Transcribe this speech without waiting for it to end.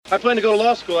I plan to go to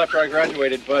law school after I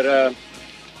graduated, but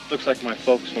looks like my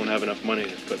folks won't have enough money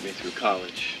to put me through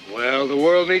college. Well, the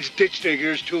world needs ditch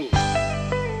diggers, too.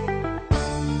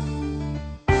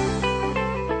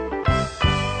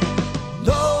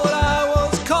 Lord, I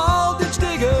was called ditch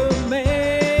digger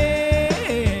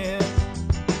man,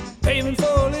 paving for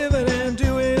a living and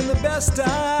doing the best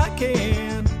I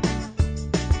can.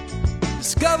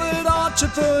 Discovered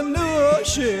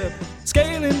entrepreneurship,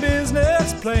 scaling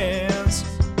business plans.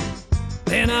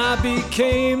 Then I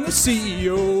became the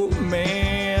CEO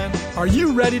man. Are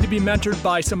you ready to be mentored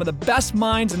by some of the best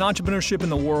minds in entrepreneurship in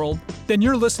the world? Then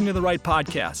you're listening to the right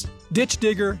podcast, Ditch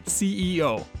Digger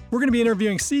CEO. We're going to be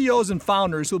interviewing CEOs and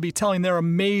founders who will be telling their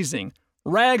amazing,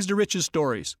 rags to riches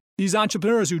stories. These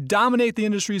entrepreneurs who dominate the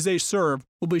industries they serve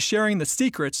will be sharing the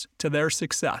secrets to their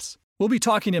success. We'll be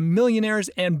talking to millionaires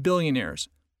and billionaires,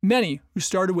 many who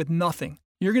started with nothing.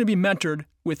 You're going to be mentored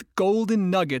with golden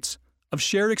nuggets of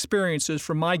shared experiences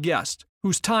from my guest,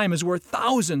 whose time is worth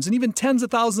thousands and even tens of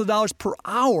thousands of dollars per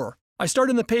hour. I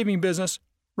started in the paving business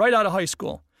right out of high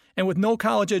school, and with no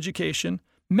college education,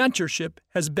 mentorship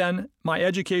has been my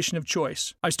education of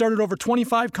choice. I started over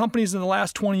 25 companies in the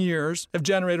last 20 years, have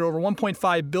generated over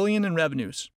 $1.5 billion in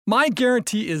revenues. My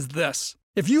guarantee is this: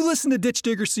 if you listen to Ditch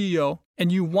Digger CEO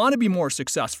and you want to be more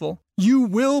successful, you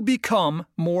will become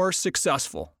more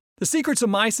successful. The secrets of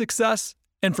my success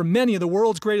and from many of the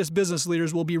world's greatest business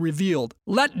leaders will be revealed.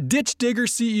 Let Ditch Digger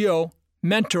CEO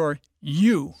mentor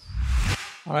you.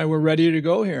 All right, we're ready to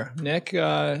go here. Nick,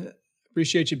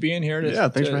 appreciate you being here.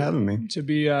 Thanks for having me. To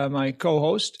be my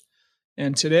co-host.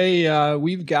 And today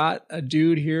we've got a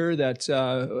dude here that's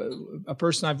a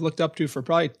person I've looked up to for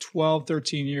probably 12,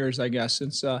 13 years, I guess,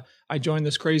 since I joined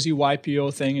this crazy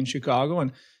YPO thing in Chicago.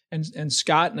 And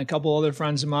Scott and a couple other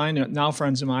friends of mine, now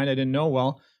friends of mine I didn't know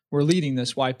well, we're leading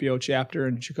this YPO chapter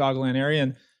in Chicagoland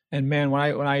area, and man,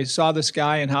 when I saw this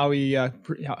guy and how he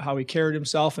carried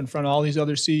himself in front of all these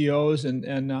other CEOs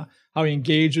and how he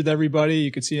engaged with everybody, you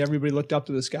could see everybody looked up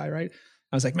to this guy, right?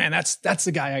 I was like, man, that's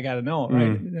the guy I got to know,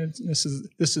 right? This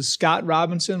is Scott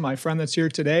Robinson, my friend that's here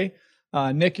today.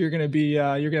 Nick, you're gonna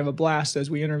have a blast as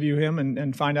we interview him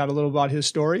and find out a little about his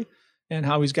story and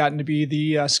how he's gotten to be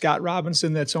the Scott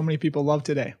Robinson that so many people love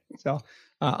today. So,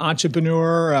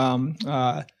 entrepreneur.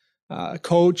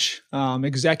 Coach,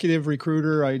 executive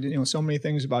recruiter. So many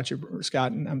things about you,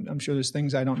 Scott, and I'm sure there's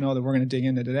things I don't know that we're going to dig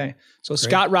into today. So, great.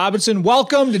 Scott Robinson,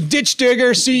 welcome to Ditch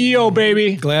Digger CEO,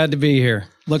 baby. Glad to be here.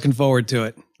 Looking forward to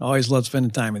it. Always love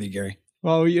spending time with you, Gary.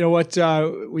 Well, you know what?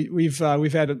 We've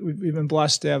been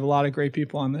blessed to have a lot of great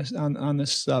people on this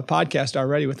podcast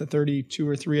already with the 32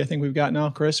 or 3 I think we've got now,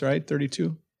 Chris, right?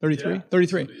 32, 33, yeah.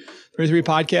 33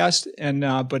 podcast, and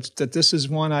but that this is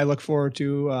one I look forward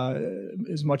to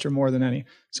as much or more than any.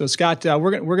 So Scott,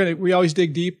 we always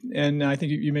dig deep, and I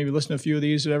think you maybe listen to a few of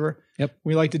these, whatever. Yep.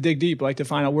 We like to dig deep. We like to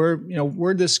find out where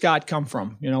did this Scott come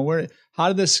from? How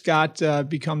did this Scott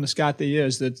become the Scott that he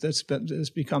is? That's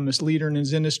become this leader in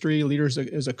his industry, leader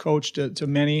as a coach to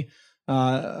many.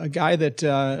 A guy that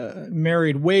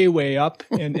married way up,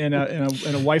 and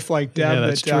a wife like Deb. Yeah,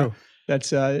 that's true.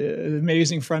 That's an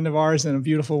amazing friend of ours and a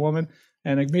beautiful woman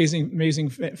and an amazing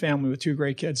family with 2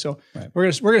 great kids. So right.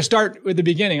 We're gonna start with the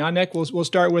beginning. Nick, we'll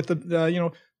start with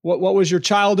the what was your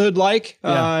childhood like?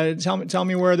 Yeah. Tell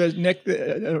me where the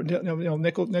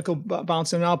nickel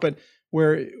bouncing out, but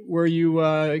where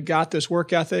you got this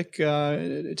work ethic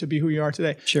to be who you are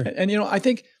today. Sure. And I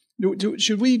think.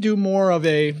 Should we do more of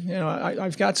a?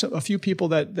 I've got a few people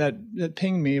that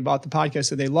pinged me about the podcast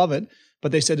that they love it,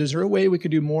 but they said, "Is there a way we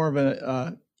could do more of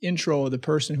an intro of the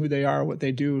person, who they are, what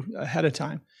they do ahead of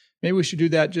time?" Maybe we should do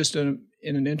that just in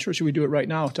an intro. Should we do it right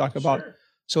now? Talk about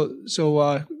Sure.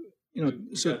 We got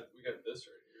this right here.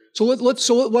 So why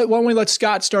don't we let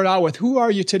Scott start out with who are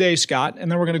you today, Scott,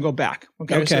 and then we're going to go back.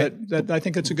 Okay. So that I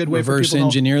think that's a good way for people to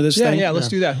engineer this thing. Yeah, let's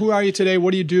do that. Who are you today?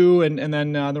 What do you do? And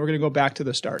then we're going to go back to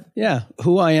the start. Yeah,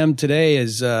 who I am today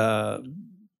is, I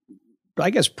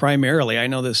guess primarily. I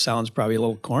know this sounds probably a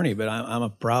little corny, but I'm a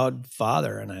proud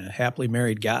father and a happily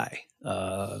married guy.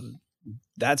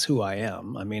 That's who I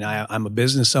am. I mean, I'm a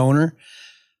business owner.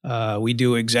 We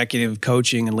do executive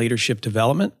coaching and leadership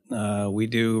development. We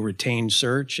do retained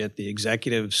search at the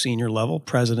executive senior level,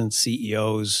 presidents,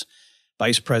 CEOs,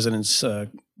 vice presidents,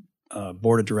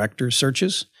 board of directors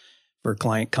searches for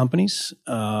client companies.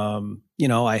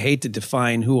 I hate to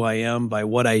define who I am by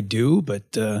what I do,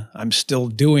 but I'm still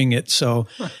doing it. So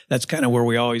that's kind of where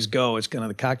we always go. It's kind of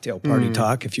the cocktail party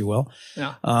talk, if you will.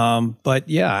 Yeah. But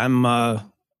yeah,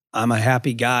 I'm a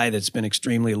happy guy that's been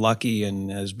extremely lucky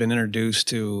and has been introduced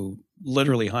to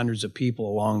literally hundreds of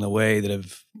people along the way that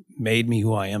have made me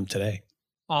who I am today.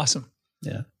 Awesome.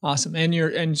 Yeah. Awesome.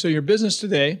 And so your business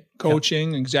today,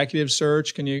 coaching, executive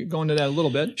search, can you go into that a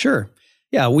little bit? Sure.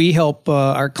 Yeah, we help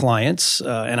our clients,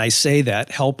 and I say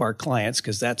that, help our clients,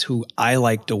 because that's who I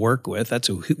like to work with. That's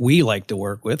who we like to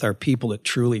work with, are people that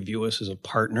truly view us as a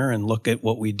partner and look at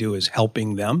what we do as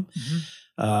helping them.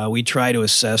 We try to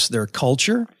assess their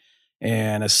culture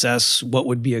and assess what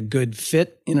would be a good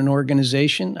fit in an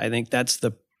organization. I think that's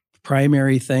the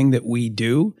primary thing that we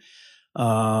do.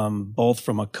 Both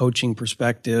from a coaching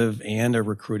perspective and a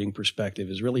recruiting perspective,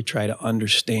 is really try to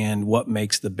understand what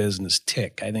makes the business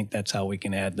tick. I think that's how we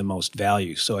can add the most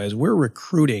value. So as we're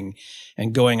recruiting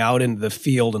and going out into the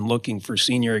field and looking for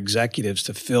senior executives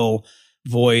to fill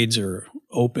voids or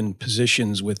open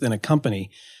positions within a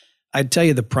company, I'd tell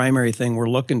you the primary thing we're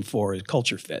looking for is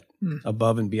culture fit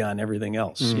above and beyond everything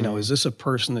else. You know, is this a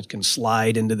person that can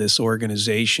slide into this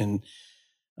organization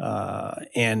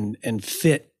and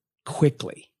fit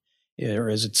quickly, or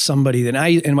is it somebody that I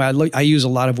use a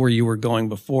lot of where you were going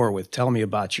before with tell me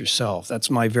about yourself. That's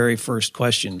my very first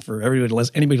question for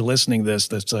anybody listening to this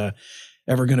that's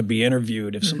ever going to be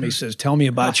interviewed. If somebody says tell me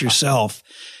about yourself,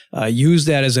 use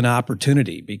that as an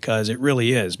opportunity, because it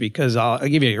really is. Because I'll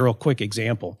give you a real quick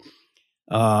example.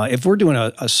 If we're doing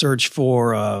a search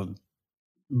for a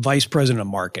vice president of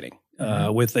marketing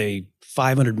with a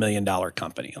 $500 million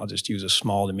company, I'll just use a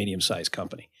small to medium sized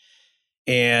company.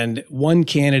 And one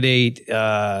candidate,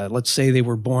 let's say they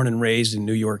were born and raised in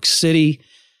New York City.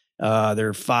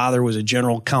 Their father was a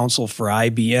general counsel for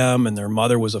IBM and their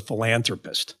mother was a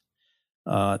philanthropist.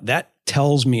 That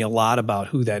tells me a lot about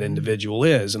who that individual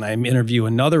is. And I interview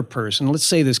another person. Let's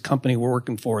say this company we're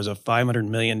working for is a $500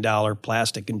 million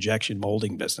plastic injection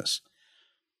molding business.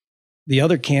 The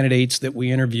other candidates that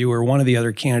we interview, or one of the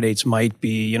other candidates might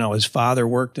be, you know, his father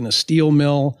worked in a steel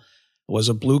mill, was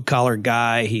a blue collar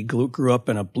guy. He grew up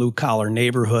in a blue collar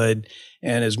neighborhood,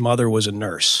 and his mother was a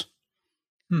nurse.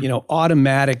 You know,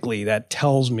 automatically that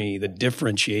tells me the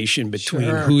differentiation between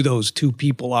who those two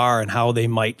people are and how they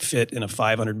might fit in a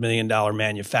 $500 million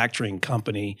manufacturing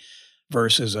company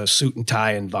versus a suit and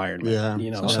tie environment,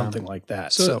 you know, something like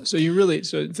that. So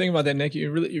think about that, Nick. It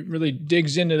really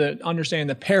digs into understanding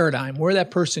the paradigm, where that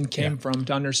person came from,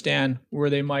 to understand where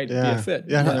they might be a fit.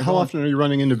 Yeah. How often are you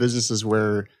running into businesses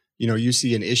where, you know, you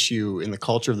see an issue in the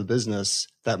culture of the business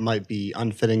that might be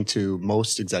unfitting to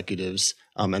most executives,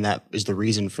 and that is the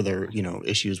reason for their, you know,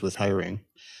 issues with hiring?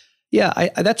 Yeah,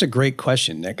 that's a great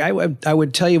question, Nick. I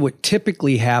would tell you what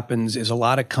typically happens is a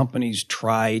lot of companies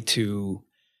try to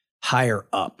hire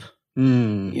up.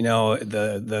 You know,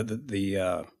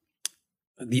 the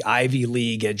Ivy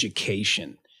League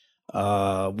education,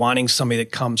 wanting somebody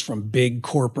that comes from big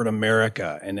corporate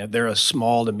America, and if they're a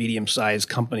small to medium sized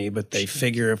company, but they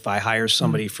figure if I hire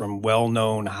somebody from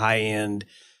well-known, high-end,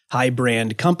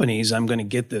 high-brand companies, I'm going to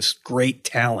get this great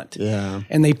talent. Yeah.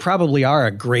 And they probably are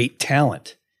a great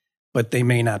talent, but they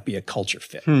may not be a culture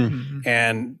fit.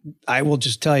 And I will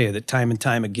just tell you that time and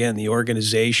time again, the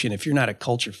organization, if you're not a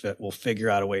culture fit, will figure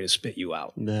out a way to spit you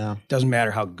out. Yeah. Doesn't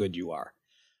matter how good you are.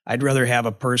 I'd rather have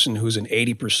a person who's an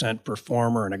 80%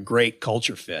 performer and a great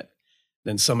culture fit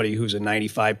than somebody who's a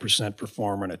 95%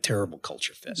 performer and a terrible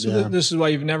culture fit. So this is why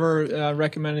you've never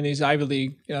recommended these Ivy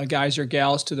League guys or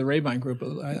gals to the Rabine group,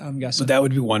 I'm guessing. But that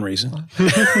would be one reason.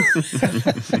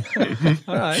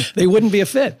 All right. They wouldn't be a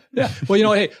fit. Yeah. Well, you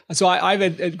know, hey, so I've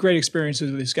had great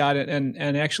experiences with Scott, and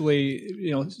actually,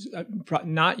 you know,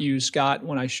 not used Scott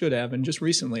when I should have, and just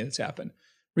recently it's happened.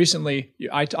 Recently,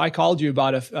 I called you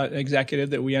about an executive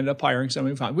that we ended up hiring.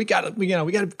 Somebody we found. We got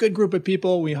a good group of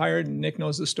people. We hired, and Nick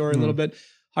knows the story a little bit.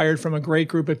 Hired from a great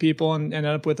group of people, and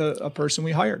ended up with a person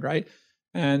we hired, right?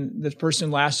 And this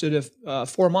person lasted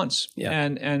 4 months,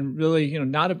 and really, you know,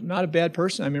 not a bad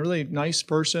person. I mean, really nice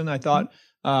person. I thought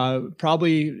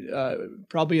probably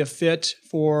a fit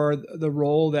for the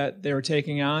role that they were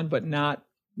taking on, but not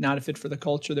a fit for the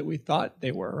culture that we thought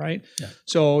they were, right? Yeah.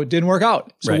 So it didn't work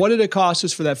out. So what did it cost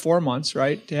us for that 4 months,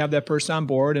 right? To have that person on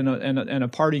board, and a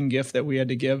parting gift that we had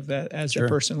to give as the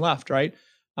person left, right?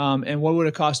 And what would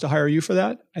it cost to hire you for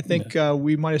that? I think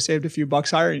we might have saved a few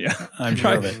bucks hiring you. I'm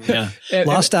sure of it. Yeah.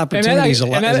 Lost opportunity is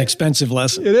an expensive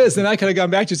lesson. It is. And I could have gone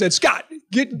back to you and said, Scott,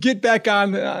 get back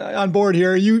on board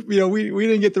here. You know, we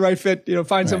didn't get the right fit. You know,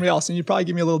 find somebody else, and you'd probably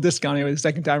give me a little discount anyway the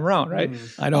second time around, right?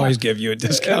 I'd always give you a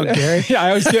discount, Gary. Yeah,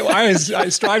 I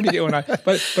strive to get one.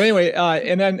 But anyway,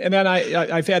 and then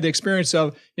I've had the experience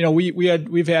of, you know,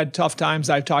 we've had tough times.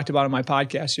 I've talked about on my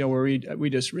podcast, you know, where we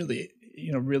just really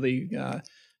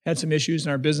had some issues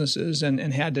in our businesses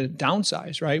and had to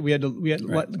downsize, right?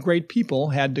 Great people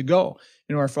had to go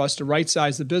in order for us to right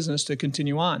size the business to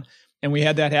continue on. And we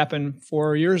had that happen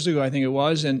 4 years ago, I think it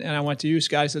was. And I went to you,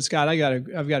 Scott. I said, Scott, I've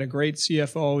got a great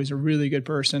CFO. He's a really good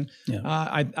person. Yeah.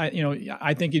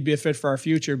 I think he'd be a fit for our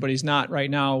future, but he's not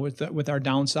right now with our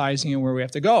downsizing and where we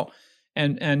have to go.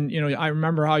 And I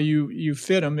remember how you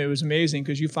fit him. It was amazing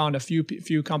because you found a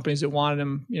few companies that wanted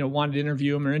him, wanted to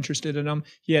interview him or interested in him.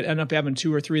 He had ended up having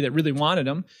 2 or 3 that really wanted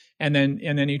him, and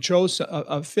then he chose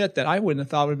a fit that I wouldn't have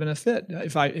thought would have been a fit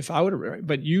if I would have.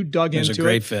 But you dug into it. It was a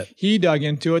great fit. He dug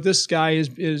into it. This guy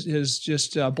is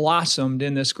just blossomed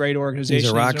in this great organization.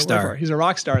 He's a rock star. He's a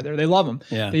rock star there. They love him.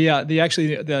 Yeah.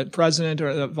 The president or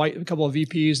a couple of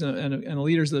VPs and the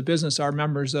leaders of the business are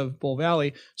members of Bull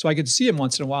Valley, so I could see him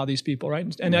once in a while. These people.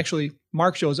 Right. And actually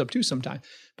Mark shows up too sometimes,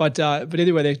 but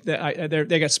anyway,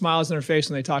 they got smiles on their face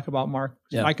when they talk about Mark.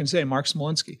 Yeah. I can say Mark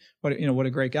Smolinski, what a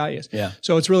great guy he is. Yeah.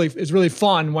 So it's really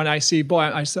fun when I see,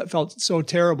 I felt so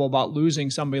terrible about losing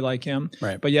somebody like him,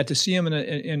 right. But yet to see him in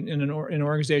an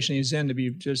organization he's in to be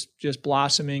just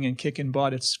blossoming and kicking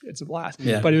butt, it's a blast.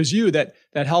 Yeah. But it was you that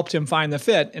helped him find the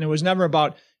fit, and it was never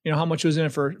about, how much was in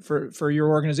it for your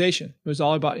organization. It was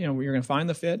all about, you're going to find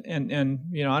the fit. And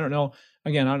I don't know,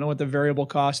 again, I don't know what the variable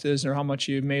cost is or how much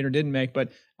you made or didn't make,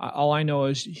 but all I know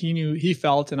is he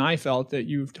felt and I felt that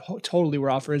you totally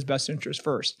were out for his best interest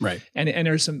first. Right. And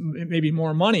there's some, maybe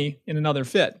more money in another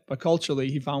fit, but culturally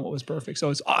he found what was perfect.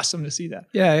 So it's awesome to see that.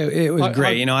 Yeah, it was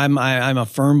great. I'm a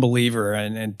firm believer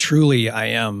and truly I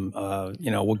am,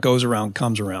 what goes around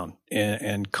comes around.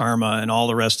 And karma and all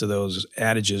the rest of those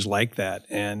adages like that,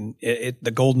 and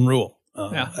the golden rule.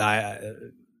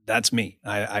 That's me.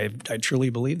 I truly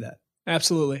believe that.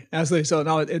 Absolutely. So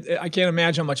now I can't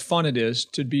imagine how much fun it is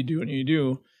to be doing what you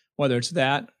do, whether it's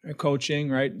that or coaching,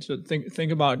 right? So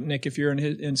think about, Nick, if you're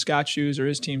in Scott's shoes or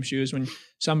his team's shoes, when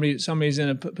somebody's in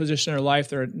a position in their life,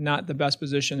 they're not the best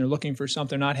position, they're looking for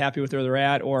something, they're not happy with where they're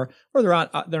at, or they're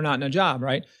not in a job,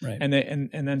 right? Right. And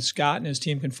then Scott and his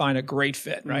team can find a great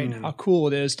fit, right? How cool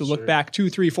it is to look back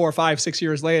 2, 3, 4, 5, 6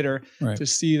 years later to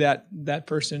see that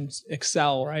person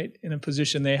excel, right, in a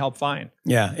position they help find.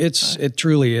 Yeah, it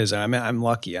truly is. I'm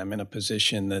lucky. I'm in a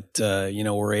position that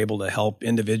we're able to help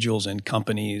individuals and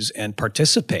companies and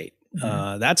participate.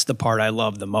 Mm-hmm. That's the part I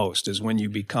love the most, is when you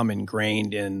become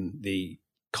ingrained in the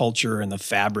culture and the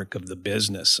fabric of the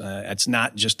business. It's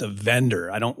not just a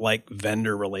vendor. I don't like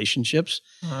vendor relationships.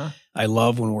 Uh-huh. I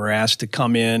love when we're asked to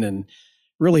come in and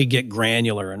really get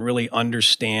granular and really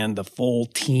understand the full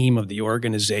team of the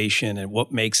organization and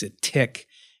what makes it tick,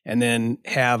 and then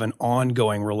have an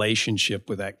ongoing relationship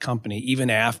with that company. Even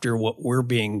after what we're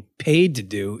being paid to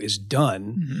do is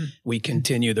done, mm-hmm. we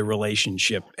continue the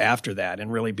relationship after that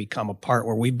and really become a part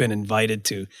where we've been invited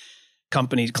to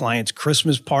clients'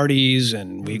 Christmas parties,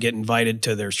 and we get invited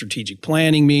to their strategic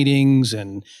planning meetings,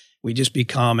 and we just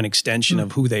become an extension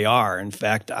of who they are. In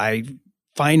fact, I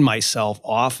find myself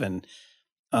often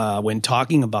when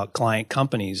talking about client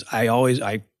companies,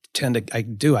 I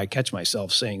catch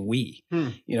myself saying we.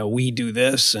 We do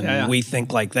this and we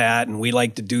think like that, and we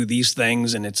like to do these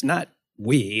things, and it's not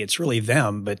we, it's really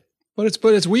them, but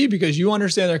it's we, because you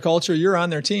understand their culture, you're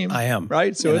on their team. I am.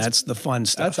 Right? So that's the fun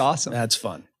stuff. That's awesome. That's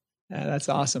fun. Yeah, that's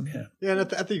awesome. Yeah, and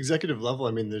at the executive level,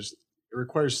 I mean, it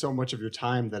requires so much of your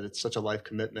time that it's such a life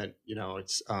commitment.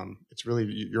 It's really,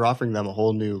 you're offering them a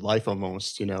whole new life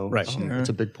almost. Right. It's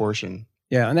a big portion.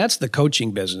 Yeah, and that's the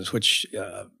coaching business, which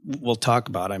we'll talk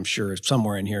about, I'm sure,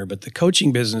 somewhere in here. But the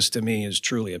coaching business to me is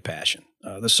truly a passion.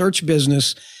 The search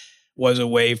business was a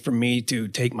way for me to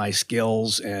take my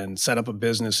skills and set up a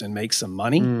business and make some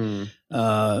money.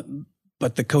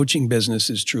 But the coaching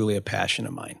business is truly a passion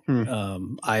of mine.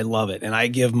 I love it. And I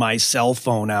give my cell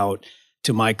phone out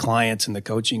to my clients in the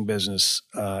coaching business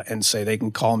and say they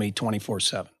can call me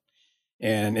 24/7.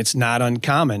 And it's not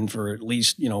uncommon for at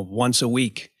least, once a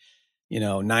week,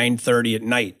 9:30 at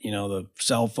night, the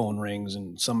cell phone rings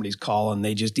and somebody's calling.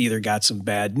 They just either got some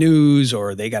bad news,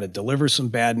 or they got to deliver some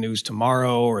bad news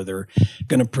tomorrow, or they're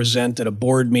going to present at a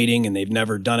board meeting and they've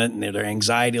never done it and their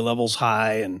anxiety level's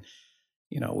high. And,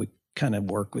 we kind of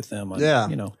work with them on,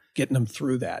 getting them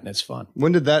through that, and it's fun.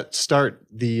 When did that start?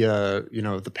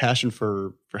 The passion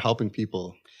for helping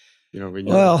people.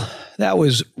 That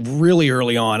was really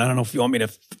early on. I don't know if you want me to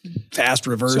fast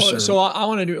reverse. So I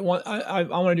want to do one. I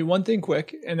want to do one thing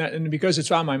quick, and because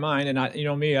it's on my mind, and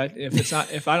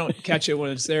if I don't catch it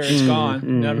when it's there, it's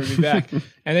gone. Never be back.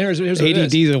 And here's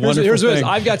ADD is a wonderful thing.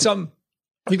 I've got something.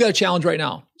 We've got a challenge right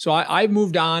now. So I've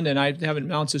moved on, and I haven't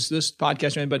announced this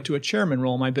podcast, but to a chairman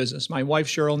role in my business. My wife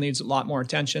Cheryl needs a lot more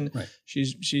attention. Right.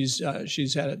 She's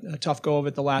had a tough go of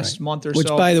it the last month or so. Which,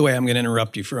 by the way, I'm going to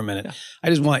interrupt you for a minute. Yeah. I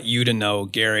just want you to know,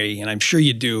 Gary, and I'm sure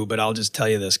you do, but I'll just tell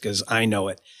you this because I know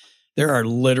it. There are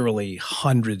literally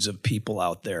hundreds of people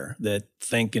out there that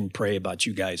think and pray about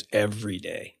you guys every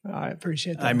day. I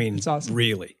appreciate that. I mean, it's awesome.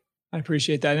 really. I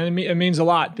appreciate that, and it means a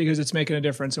lot because it's making a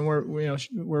difference. And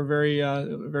we're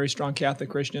very strong Catholic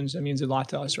Christians. It means a lot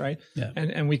to us, right? Yeah.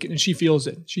 And we can. And she feels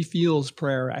it. She feels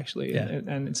prayer actually, Yeah.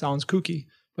 and it sounds kooky,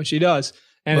 but she does.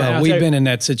 And Well, we've been in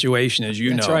that situation, as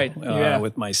you That's know, right. Yeah.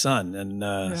 with my son,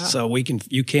 and so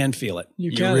you can feel it.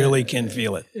 You can. really can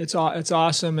feel it. It's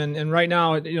awesome. And right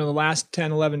now, the last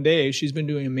 10, 11 days, she's been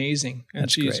doing amazing. And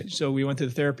That's great. So we went to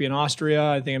the therapy in Austria.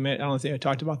 I don't think I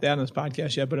talked about that on this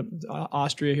podcast yet, but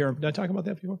Austria here. Did I talk about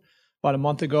that before? About a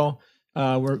month ago,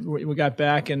 we got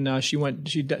back and she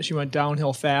went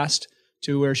downhill fast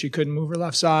to where she couldn't move her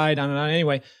left side. On and on.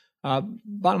 Anyway,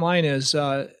 bottom line is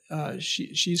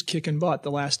she's kicking butt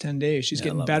the last 10 days. She's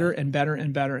getting better and better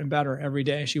and better and better every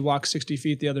day. She walked 60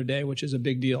 feet the other day, which is a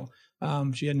big deal.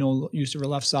 She had no use of her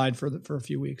left side for a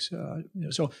few weeks.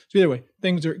 So either way,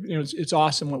 things are, it's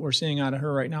awesome what we're seeing out of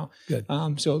her right now. Good.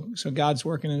 So God's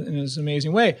working in this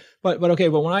amazing way. But when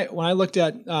I looked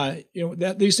at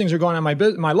that these things are going on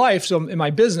in my life. So in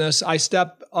my business, I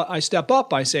step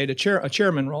up. I say to a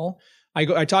chairman role.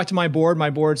 I talk to my board. My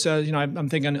board says, I'm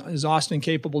thinking, is Austin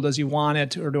capable? Does he want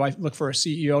it? Or do I look for a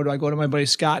CEO? Do I go to my buddy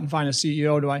Scott and find a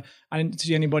CEO? I didn't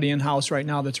see anybody in house right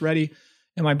now that's ready.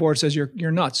 And my board says,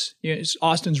 you're nuts.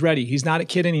 Austin's ready. He's not a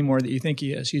kid anymore that you think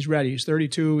he is. He's ready. He's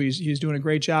 32. He's doing a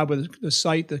great job with the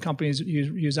site, the company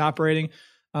he's operating.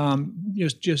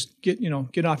 Just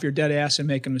get off your dead ass and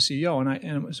make him the CEO.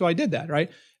 And so I did that, right?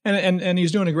 And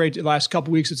he's doing a great. The last couple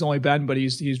of weeks it's only been, but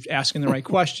he's asking the right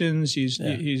questions. He's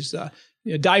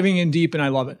diving in deep, and I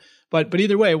love it. But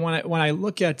either way, when I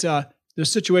look at the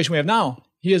situation we have now,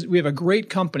 we have a great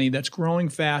company that's growing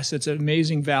fast. It's an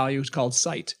amazing value. It's called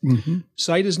Site. Mm-hmm.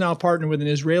 Site is now partnered with an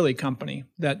Israeli company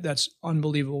that's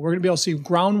unbelievable. We're going to be able to see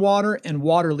groundwater and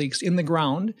water leaks in the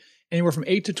ground anywhere from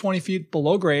 8 to 20 feet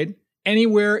below grade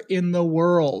anywhere in the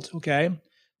world. Okay.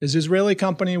 This Israeli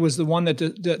company was the one that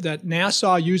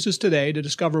NASA uses today to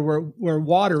discover where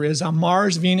water is on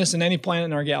Mars, Venus, and any planet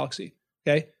in our galaxy.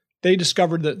 Okay, they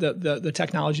discovered the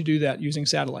technology to do that using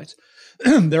satellites.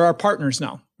 They're our partners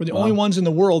now. We're the only ones in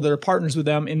the world that are partners with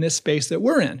them in this space that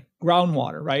we're in,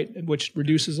 groundwater, right, which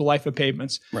reduces the life of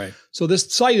pavements. Right. So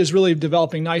this site is really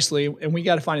developing nicely, and we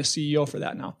got to find a CEO for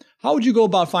that now. How would you go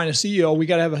about finding a CEO? We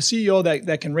got to have a CEO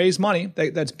that can raise money,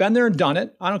 that's been there and done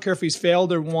it. I don't care if he's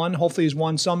failed or won. Hopefully he's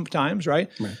won sometimes, right?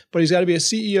 But he's got to be a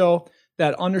CEO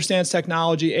that understands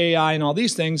technology, AI, and all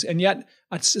these things, and yet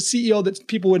a CEO that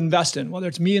people would invest in, whether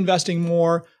it's me investing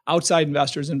more, outside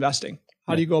investors investing.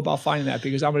 How do you go about finding that?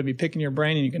 Because I'm going to be picking your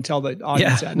brain, and you can tell the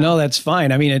audience that. No, that's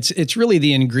fine. I mean, it's really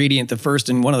the ingredient,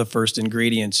 one of the first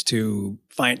ingredients to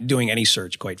doing any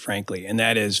search, quite frankly, and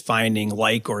that is finding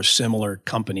like or similar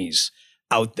companies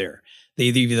out there.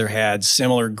 They've either had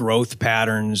similar growth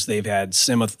patterns, they've had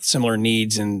similar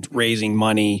needs in raising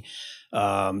money,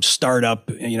 startup,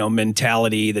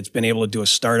 mentality that's been able to do a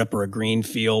startup or a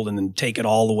greenfield and then take it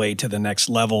all the way to the next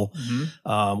level.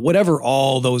 Mm-hmm. Whatever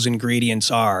all those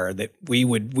ingredients are that we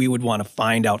would want to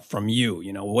find out from you.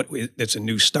 What it's a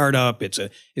new startup. Is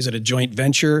it a joint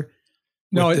venture?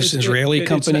 No, with this Israeli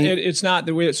company. It's not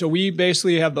the way. So we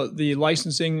basically have the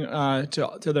licensing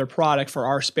to their product for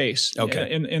our space.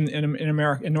 Okay. In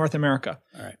America, in North America.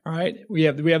 All right.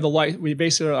 We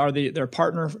basically are their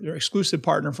partner, their exclusive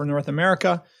partner for North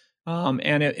America.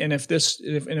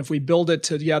 If we build it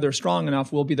together strong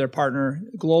enough, we'll be their partner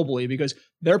globally, because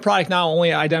their product now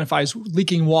only identifies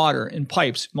leaking water in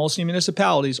pipes, mostly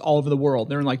municipalities all over the world.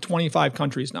 They're in like 25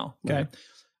 countries now. Okay. Right.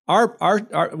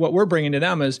 Our what we're bringing to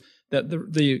them is that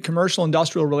the commercial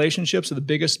industrial relationships of the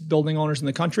biggest building owners in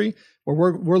the country, where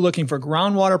we're looking for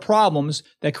groundwater problems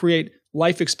that create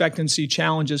life expectancy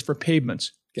challenges for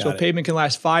pavements. So pavement can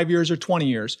last 5 years or 20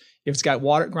 years. If it's got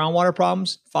groundwater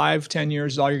problems, 5-10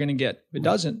 years is all you're going to get. If it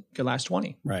doesn't, it could last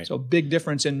 20. Right. So big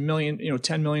difference in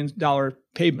 $10 million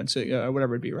pavements,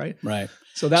 whatever it be, right? Right.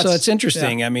 So it's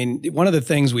interesting. Yeah. I mean, one of the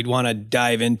things we'd want to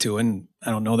dive into, and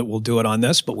I don't know that we'll do it on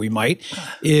this, but we might,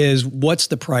 is what's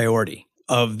the priority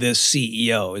of this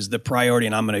CEO? Is the priority,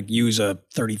 and I'm going to use a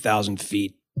 30,000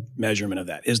 feet measurement of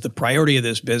that, is the priority of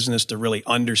this business to really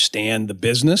understand the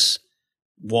business,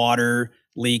 water,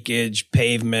 leakage,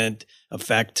 pavement,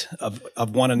 effect of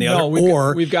one and the other?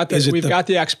 We've got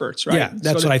the experts, right? Yeah,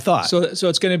 that's what I thought. So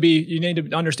it's going to be, you need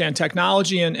to understand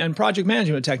technology and project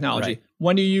management technology. Right.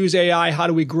 When do you use AI? How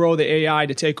do we grow the AI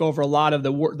to take over a lot of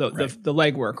the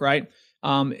legwork, right?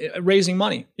 Raising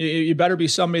money. You better be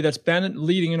somebody that's been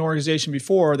leading an organization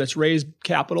before, that's raised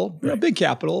capital, big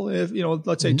capital,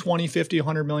 let's say 20, 50,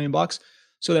 $100 million bucks.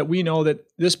 so that we know that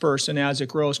this person, as it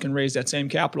grows, can raise that same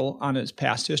capital on its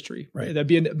past history. Right. That'd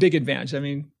be a big advantage. I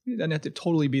mean, it doesn't have to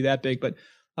totally be that big, but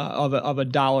of a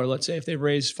dollar, let's say, if they've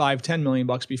raised $5-10 million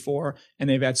before and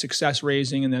they've had success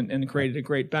raising and created a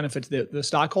great benefit to the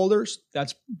stockholders,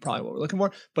 that's probably what we're looking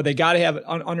for. But they got to have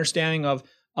an understanding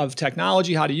of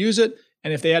technology, how to use it.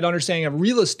 And if they had understanding of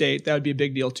real estate, that would be a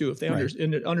big deal too. If they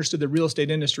understood the real estate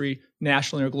industry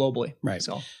nationally or globally. Right.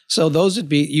 So those would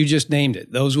be, you just named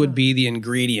it. Those would be the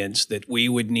ingredients that we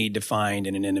would need to find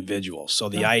in an individual. So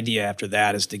the idea after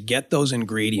that is to get those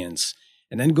ingredients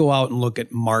and then go out and look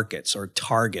at markets or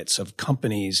targets of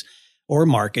companies or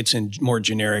markets, and more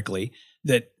generically,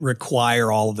 that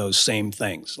require all of those same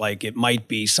things. Like it might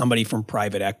be somebody from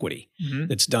private equity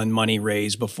that's done money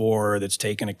raise before, that's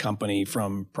taken a company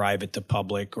from private to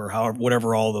public, or however,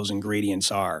 whatever all those ingredients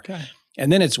are. Okay.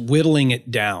 And then it's whittling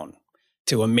it down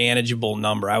to a manageable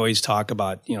number. I always talk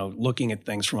about, looking at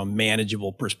things from a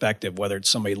manageable perspective, whether it's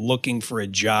somebody looking for a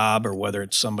job or whether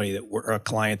it's somebody a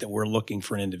client that we're looking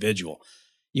for an individual.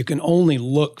 You can only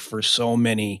look for so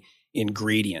many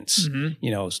ingredients,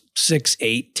 6,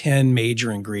 8, 10 major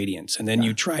ingredients. And then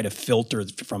you try to filter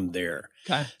from there.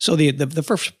 Okay. So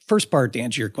the first part to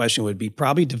answer your question would be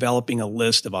probably developing a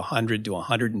list of 100 to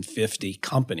 150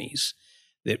 companies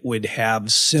that would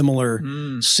have similar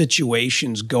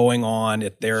situations going on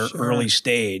at their early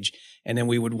stage. And then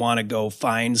we would want to go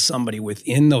find somebody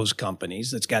within those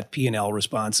companies that's got P&L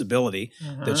responsibility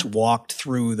that's walked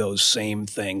through those same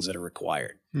things that are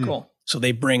required. Cool. So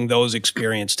they bring those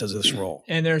experience to this role.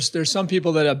 And there's some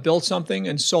people that have built something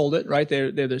and sold it, right? They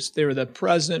were the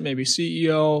president, maybe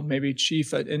CEO, maybe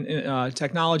chief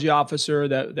technology officer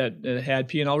that had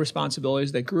P&L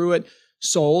responsibilities. They grew it,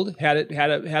 sold, had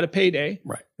a payday.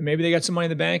 Right. And maybe they got some money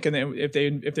in the bank, and if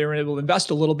they were able to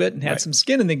invest a little bit and had some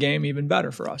skin in the game, even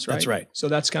better for us, right? That's right. So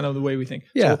that's kind of the way we think.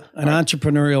 Yeah, So, an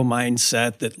entrepreneurial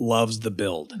mindset that loves the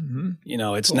build.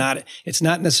 It's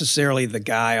not necessarily the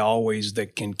guy always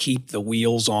that can keep the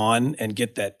wheels on and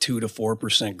get that 2 to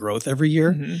 4% growth every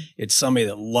year. It's somebody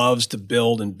that loves to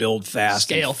build and build fast,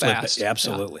 Scale and flip fast. It.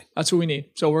 Absolutely. Yeah. That's what we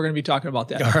need. So we're going to be talking about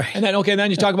that. All right. And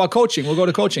then you talk about coaching. We'll go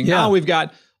to coaching. Yeah. Now we've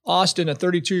got Austin, a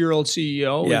 32-year-old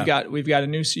CEO. Yeah. We've got a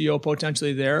new CEO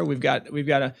potentially there. We've got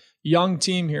a young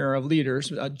team here of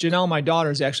leaders. Janelle, my daughter,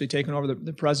 has actually taken over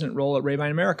the president role at Rayvine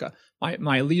America.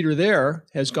 My leader there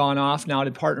has gone off now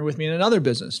to partner with me in another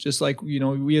business. Just like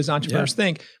we as entrepreneurs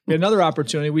think, we had another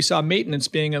opportunity. We saw maintenance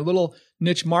being a little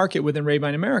niche market within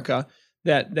Rayvine America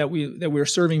that we were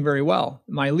serving very well.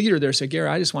 My leader there said, Gary,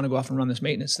 I just want to go off and run this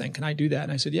maintenance thing. Can I do that?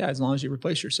 And I said, yeah, as long as you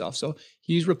replace yourself. So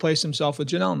he's replaced himself with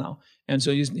Janelle now. And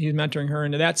so he's mentoring her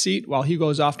into that seat while he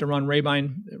goes off to run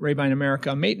Rayvine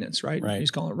America maintenance, right? He's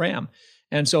calling it RAM.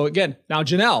 And so again, now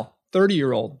Janelle,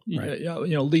 30-year-old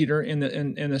leader in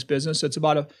this business. It's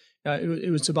about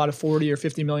it was about a $40 or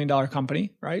 $50 million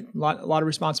company, right? A lot of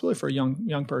responsibility for a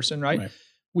young person, right?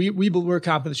 We're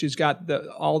confident she's got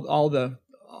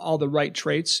all the right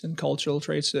traits and cultural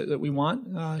traits that we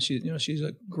want. She's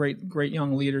a great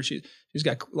young leader. She's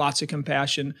got lots of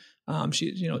compassion.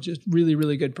 She's just really,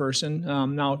 really good person.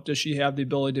 Now, does she have the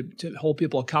ability to hold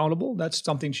people accountable? That's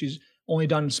something she's only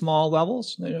done in small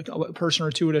levels, a person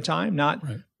or two at a time, not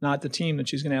the team that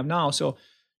she's going to have now. So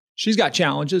she's got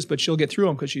challenges, but she'll get through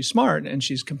them because she's smart and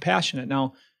she's compassionate.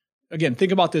 Now, again,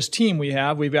 think about this team we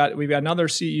have. We've got another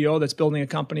CEO that's building a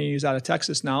company. He's out of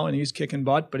Texas now, and he's kicking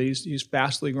butt, but he's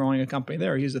fastly growing a company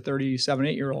there. He's a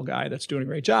 38-year-old guy that's doing a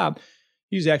great job.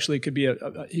 He's actually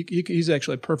he's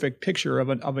actually a perfect picture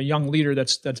of a young leader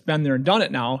that's been there and done it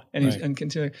now, and he's and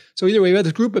continuing. So either way, we have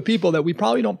this group of people that we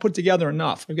probably don't put together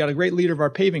enough. We've got a great leader of our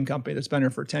paving company that's been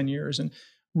here for 10 years, and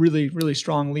really, really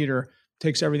strong leader.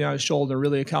 Takes everything on his shoulder,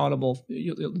 really accountable.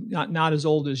 Not as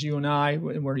old as you and I,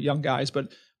 we're young guys,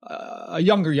 but a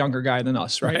younger guy than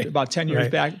us, right? About 10 years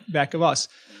back of us.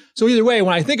 So either way,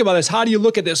 when I think about this, how do you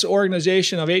look at this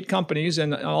organization of 8 companies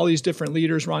and all these different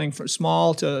leaders running from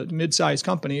small to mid-sized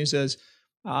companies as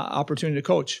opportunity to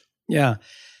coach? Yeah.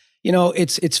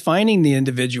 It's finding the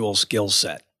individual skill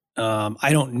set.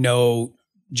 I don't know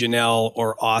Janelle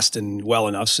or Austin well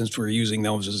enough since we're using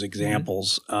those as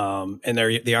examples. And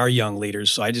they are young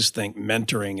leaders. So I just think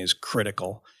mentoring is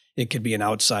critical. It could be an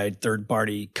outside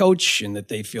third-party coach and that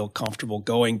they feel comfortable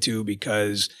going to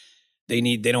because they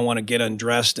don't want to get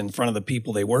undressed in front of the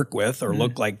people they work with or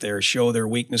look like show their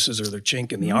weaknesses or their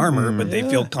chink in the armor, but they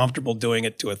feel comfortable doing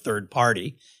it to a third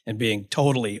party and being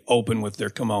totally open with their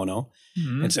kimono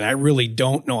and saying, I really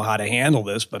don't know how to handle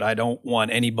this, but I don't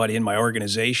want anybody in my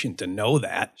organization to know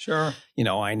that. Sure.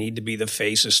 I need to be the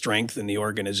face of strength in the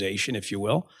organization, if you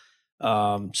will.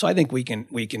 So I think we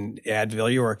can add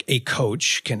value, or a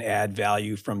coach can add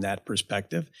value from that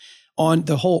perspective on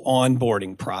the whole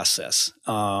onboarding process,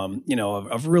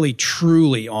 of really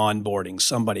truly onboarding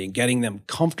somebody and getting them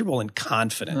comfortable and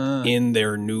confident in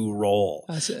their new role,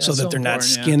 so that they're not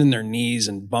skinning their knees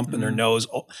and bumping their nose.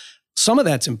 Some of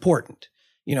that's important.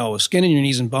 Skinning your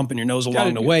knees and bumping your nose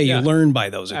along the way, you learn by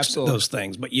those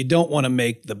things, but you don't want to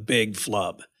make the big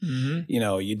flub.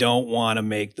 You don't want to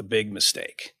make the big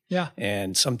mistake. Yeah.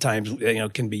 And sometimes,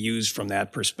 can be used from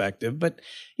that perspective. But,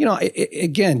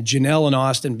 again, Janelle and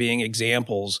Austin being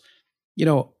examples,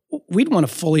 we'd want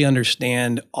to fully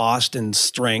understand Austin's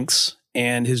strengths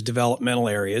and his developmental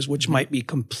areas, which might be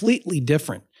completely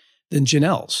different than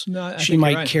Janelle's. No, she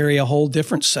might carry a whole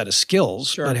different set of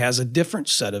skills, but has a different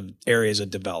set of areas of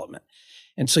development.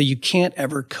 And so you can't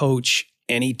ever coach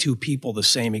any two people the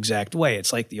same exact way.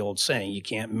 It's like the old saying, you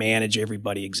can't manage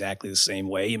everybody exactly the same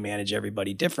way. You manage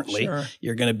everybody differently. Sure.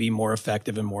 You're going to be more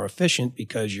effective and more efficient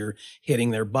because you're hitting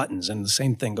their buttons. And the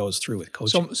same thing goes through with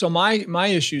coaching. So my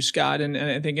issue, Scott, and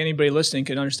I think anybody listening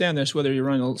can understand this, whether you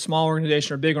run a small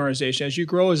organization or a big organization, as you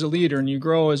grow as a leader and you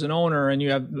grow as an owner and you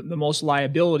have the most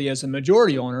liability as a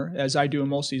majority owner, as I do in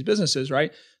most of these businesses,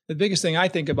 right? The biggest thing I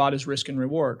think about is risk and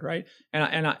reward, right? And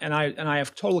I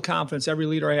have total confidence every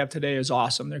leader I have today is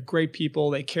awesome. They're great people.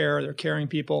 They care. They're caring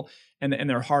people, and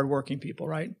they're hardworking people,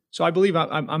 right? So I believe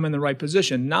I'm in the right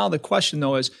position. Now the question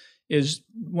though is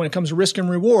when it comes to risk and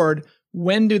reward,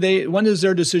 when does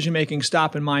their decision making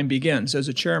stop and mine begins as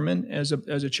a chairman, as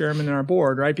a chairman in our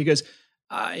board, right? Because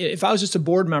if I was just a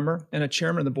board member and a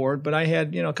chairman of the board, but I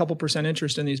had a couple percent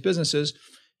interest in these businesses.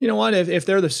 You know what? If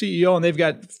they're the CEO and they've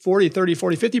got 40, 30,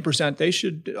 40, 50%,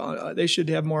 they should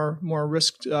have more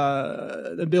risk,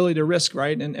 ability to risk,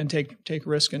 right? And take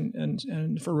risk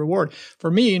and for reward.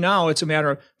 For me now, it's a matter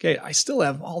of, okay, I still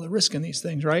have all the risk in these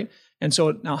things, right? And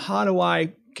so now how do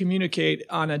I communicate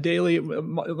on a daily,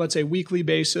 let's say weekly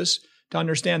basis, to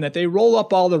understand that they roll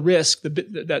up all the risk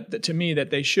that to me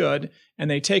that they should, and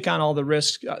they take on all the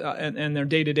risk and their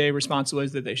day-to-day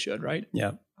responsibilities that they should, right?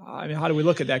 Yeah. I mean, how do we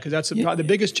look at that? Because that's the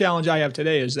biggest challenge I have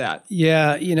today is that.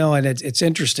 Yeah, and it's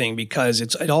interesting because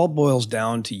it all boils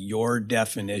down to your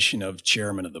definition of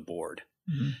chairman of the board.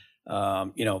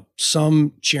 Mm-hmm.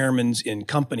 Some chairmen in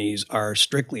companies are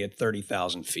strictly at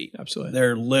 30,000 feet. Absolutely.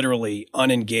 They're literally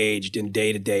unengaged in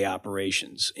day-to-day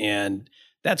operations. And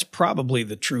that's probably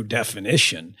the true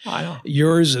definition. I know.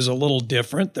 Yours is a little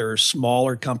different. There are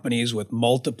smaller companies with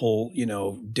multiple,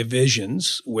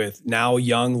 divisions with now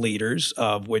young leaders,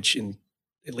 of which in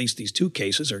at least these two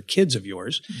cases are kids of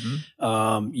yours.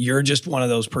 Mm-hmm. You're just one of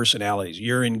those personalities.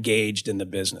 You're engaged in the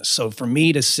business. So for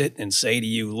me to sit and say to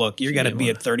you, look, you got to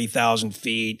be at 30,000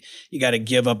 feet. You got to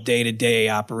give up day-to-day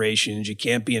operations. You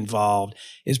can't be involved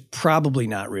is probably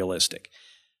not realistic.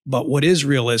 But what is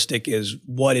realistic is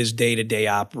what is day-to-day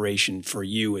operation for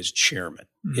you as chairman?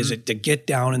 Mm-hmm. Is it to get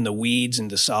down in the weeds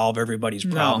and to solve everybody's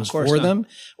problems for them?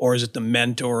 Or is it to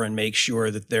mentor and make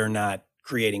sure that they're not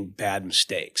creating bad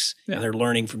mistakes and they're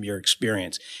learning from your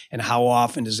experience? And how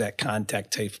often does that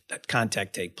contact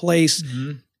take place?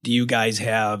 Mm-hmm. Do you guys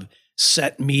have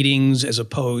set meetings as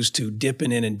opposed to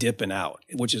dipping in and dipping out,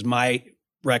 which is my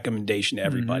recommendation to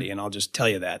everybody. Mm-hmm. And I'll just tell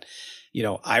you that.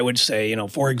 I would say,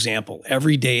 for example,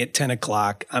 every day at 10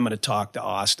 o'clock, I'm going to talk to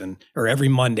Austin, or every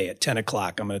Monday at 10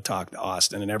 o'clock, I'm going to talk to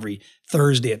Austin. And every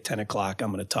Thursday at 10 o'clock,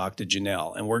 I'm going to talk to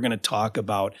Janelle. And we're going to talk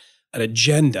about an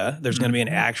agenda. There's going to be an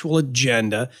actual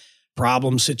agenda,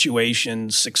 problem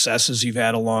situations, successes you've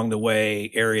had along the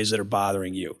way, areas that are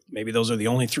bothering you. Maybe those are the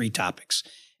only 3 topics.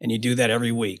 And you do that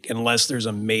every week, unless there's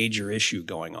a major issue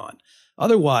going on.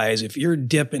 Otherwise, if you're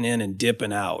dipping in and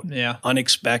dipping out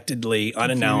unexpectedly,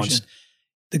 unannounced,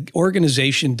 the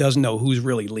organization doesn't know who's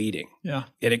really leading. Yeah.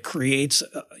 And it creates,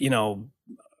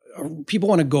 people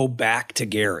want to go back to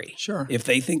Gary. Sure. If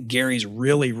they think Gary's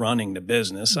really running the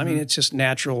business, I mean, it's just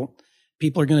natural.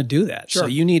 People are going to do that. Sure. So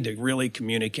you need to really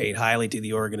communicate highly to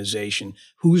the organization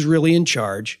who's really in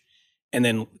charge, and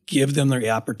then give them the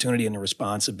opportunity and the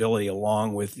responsibility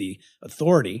along with the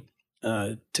authority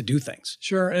to do things.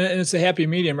 Sure. And it's a happy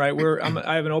medium, right?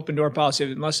 I have an open door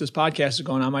policy. Unless this podcast is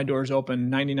going on, my door's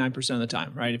open 99% of the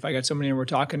time, right? If I got somebody we're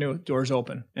talking to, door's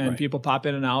open, and people pop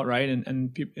in and out, right?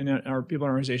 And our people in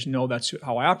our organization know that's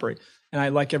how I operate. And I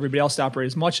like everybody else to operate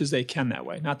as much as they can that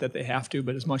way. Not that they have to,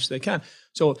 but as much as they can.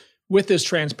 So with this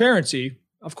transparency,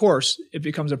 of course, it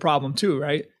becomes a problem too,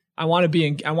 right? I want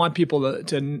people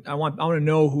to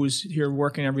know who's here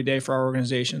working every day for our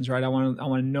organizations, right? I want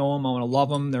to know them. I want to love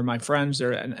them. They're my friends.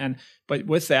 But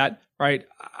with that, right,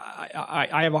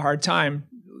 I have a hard time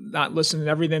not listening to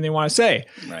everything they want to say,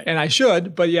 Right. and I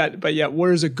should, but yet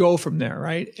where does it go from there,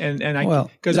 right? And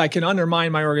I can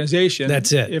undermine my organization.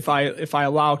 That's it. If I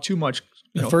allow too much.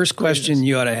 The first question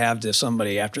you ought to have to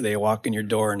somebody after they walk in your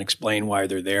door and explain why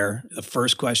they're there, the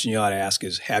first question you ought to ask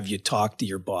is, have you talked to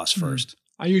your boss first?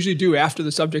 I usually do after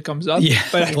the subject comes up. Yeah,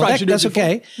 but I probably should do it that's before.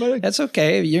 okay. But That's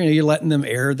okay. You're letting them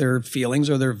air their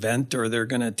feelings or their vent, or they're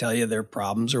going to tell you their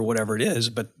problems or whatever it is.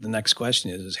 But the next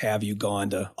question is, have you gone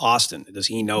to Austin? Does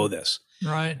he know this?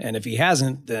 right. And if he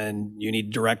hasn't, then you need to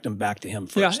direct them back to him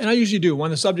Yeah, first. and I usually do. When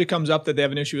the subject comes up that they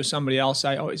have an issue with somebody else,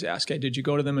 I always ask, hey, did you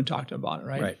go to them and talk to them about it,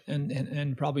 right? Right.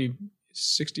 And probably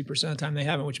 60% of the time they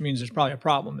haven't, which means there's probably a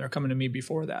problem. They're coming to me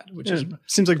before that, which is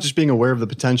Seems like just being aware of the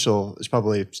potential is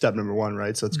probably step number one,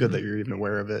 right? So it's good that you're even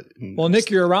aware of it. And well, Nick,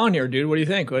 you're around here, dude. What do you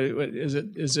think? What is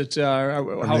it?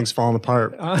 How, everything's falling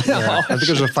apart. no. Yeah. I think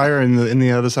there's a fire in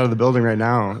the other side of the building right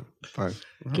now. But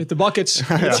Get the buckets.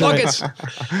 Get the buckets.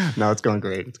 no, it's going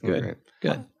great. It's going Good. great.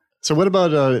 Good. So what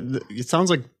about it sounds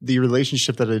like the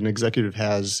relationship that an executive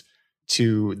has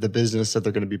to the business that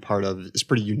they're going to be part of is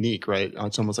pretty unique, right?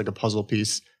 It's almost like a puzzle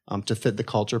piece to fit the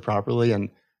culture properly. And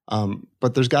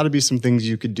but there's got to be some things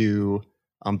you could do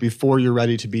before you're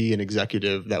ready to be an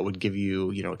executive that would give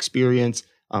you, experience.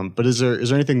 But is there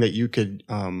anything that you could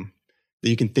that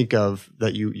you can think of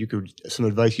that you could some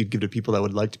advice you'd give to people that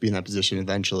would like to be in that position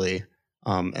eventually,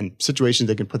 and situations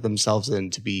they can put themselves in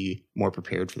to be more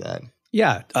prepared for that?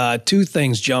 Yeah. Two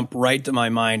things jump right to my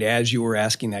mind as you were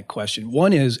asking that question.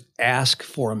 One is ask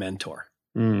for a mentor.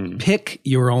 Pick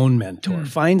your own mentor.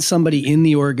 Find somebody in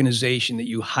the organization that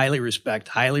you highly respect,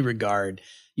 highly regard.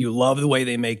 You love the way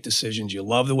they make decisions. You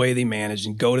love the way they manage,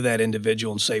 and go to that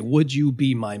individual and say, would you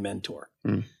be my mentor?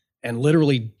 And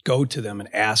literally go to them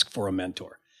and ask for a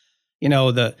mentor.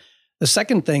 The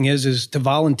second thing is to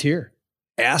volunteer.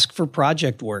 Ask for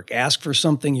project work. Ask for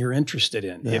something you're interested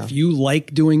in. Yeah. If you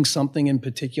like doing something in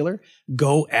particular,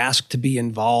 go ask to be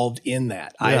involved in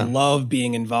that. Yeah. I love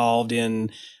being involved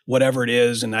in whatever it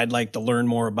is, and I'd like to learn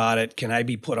more about it. Can I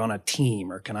be put on a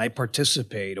team, or can I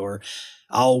participate? Or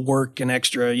I'll work an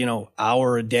extra,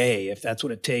 hour a day if that's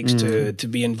what it takes to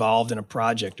be involved in a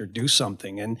project or do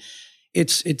something. And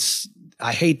it's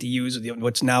I hate to use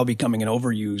what's now becoming an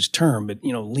overused term, but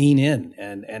lean in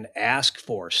and ask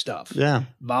for stuff. Yeah.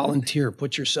 Volunteer,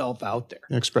 put yourself out there.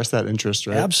 Express that interest,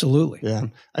 right? Absolutely. Yeah.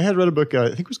 I had read a book, I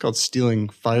think it was called Stealing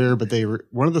Fire, but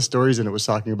one of the stories in it was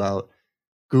talking about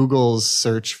Google's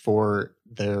search for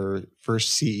their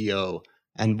first CEO.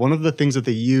 And one of the things that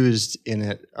they used in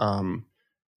it,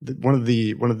 one of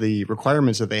the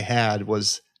requirements that they had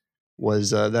was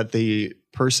that the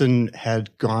person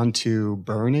had gone to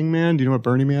Burning Man. Do you know what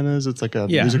Burning Man is? It's like a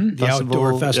music The festival.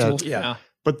 outdoor festival. Yeah. Yeah.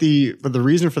 But the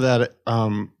reason for that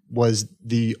was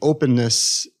the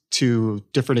openness to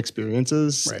different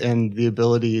experiences, Right. and the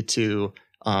ability to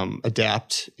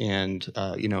adapt and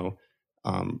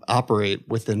operate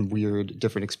within weird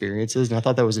different experiences. And I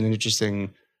thought that was an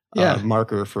interesting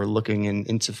marker for looking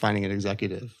into finding an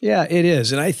executive. Yeah, it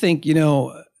is. And I think,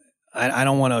 I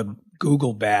don't want to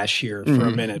Google bash here for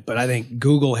a minute, but I think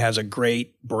Google has a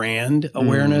great brand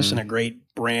awareness and a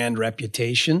great brand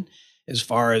reputation as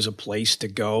far as a place to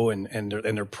go and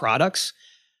their products.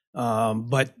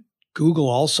 But Google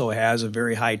also has a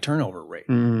very high turnover rate.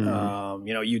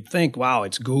 You'd think, wow,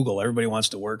 it's Google. Everybody wants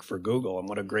to work for Google, and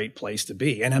what a great place to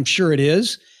be. And I'm sure it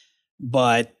is,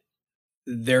 but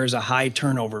there's a high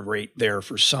turnover rate there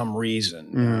for some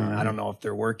reason. I don't know if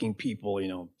they're working people,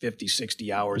 50,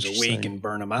 60 hours a week and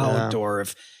burn them out, or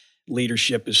if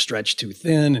leadership is stretched too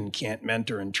thin and can't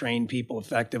mentor and train people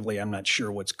effectively. I'm not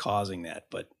sure what's causing that,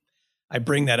 but I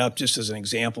bring that up just as an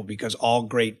example because all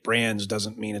great brands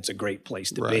doesn't mean it's a great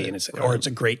place to be, and or it's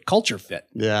a great culture fit.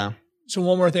 Yeah. So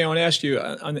one more thing I want to ask you,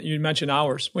 you mentioned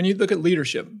hours. When you look at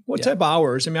leadership, what type of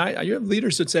hours? I mean, you have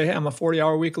leaders that say, hey, I'm a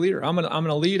 40-hour week leader. I'm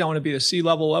gonna lead. I want to be the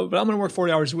C-level, but I'm going to work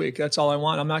 40 hours a week. That's all I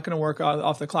want. I'm not going to work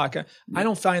off the clock. I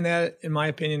don't find that, in my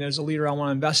opinion, as a leader, I want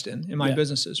to invest in my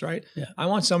businesses, right? Yeah. I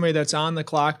want somebody that's on the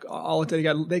clock all the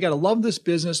time. They got to love this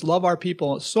business, love our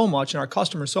people so much and our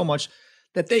customers so much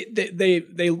that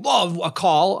they love a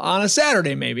call on a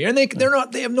Saturday maybe, and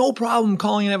they have no problem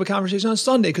calling and have a conversation on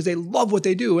Sunday because they love what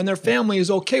they do, and their family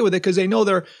is okay with it because they know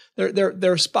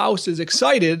their spouse is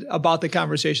excited about the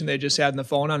conversation they just had on the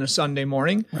phone on a Sunday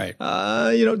morning, right?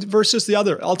 Versus the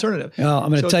other alternative. Well, I'm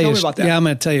going to tell you about that. Yeah, I'm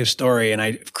going to tell you a story,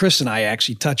 and Chris and I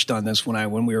actually touched on this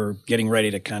when we were getting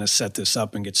ready to kind of set this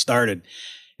up and get started,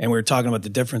 and we were talking about the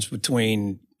difference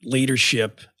between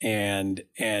leadership and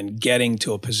getting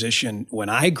to a position when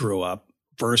I grew up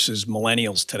versus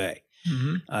millennials today.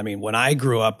 I mean, when I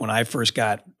grew up, when I first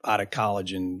got out of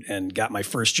college and got my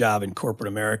first job in corporate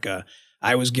America,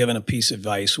 I was given a piece of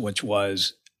advice, which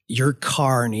was your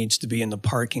car needs to be in the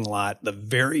parking lot, the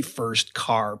very first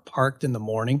car parked in the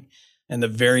morning and the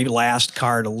very last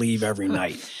car to leave every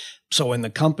night. So when the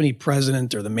company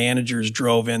president or the managers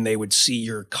drove in, they would see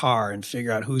your car and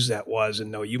figure out whose that was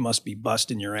and know you must be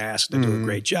busting your ass to do a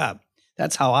great job.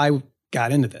 That's how I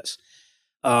got into this.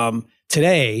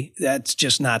 Today, that's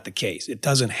just not the case. It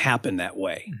doesn't happen that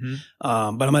way. But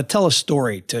I'm going to tell a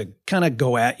story to kind of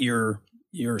go at your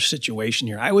situation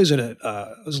here. I was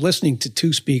was listening to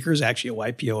two speakers, actually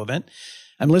a YPO event.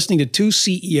 I'm listening to two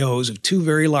CEOs of two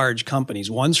very large companies.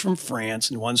 One's from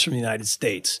France and one's from the United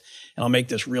States. And I'll make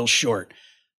this real short.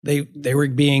 They were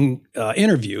being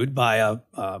interviewed by a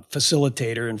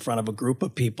facilitator in front of a group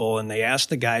of people, and they asked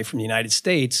the guy from the United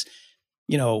States,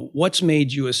 you know, what's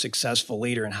made you a successful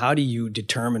leader and how do you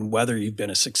determine whether you've been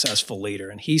a successful leader?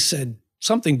 And he said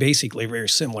something basically very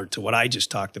similar to what I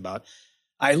just talked about.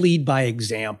 I lead by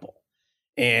example.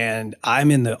 And I'm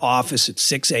in the office at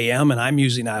 6 a.m. and I'm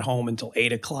usually not home until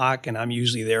 8 o'clock. And I'm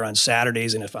usually there on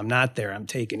Saturdays. And if I'm not there, I'm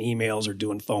taking emails or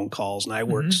doing phone calls. And I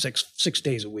work six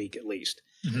days a week at least.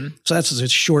 So that's a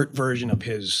short version of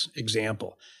his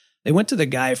example. They went to the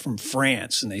guy from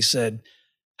France and they said,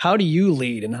 how do you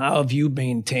lead and how have you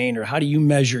maintained or how do you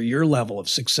measure your level of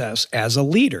success as a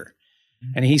leader?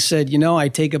 And he said, you know, I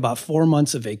take about 4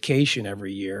 months of vacation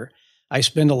every year. I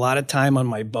spend a lot of time on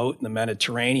my boat in the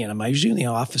Mediterranean. I'm usually in the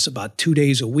office about 2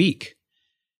 days a week.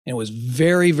 And it was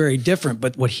very, very different.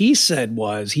 But what he said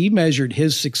was he measured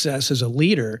his success as a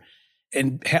leader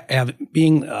and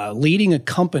leading a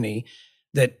company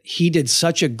that he did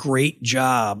such a great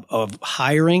job of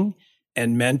hiring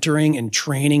and mentoring and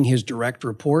training his direct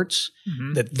reports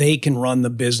that they can run the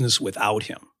business without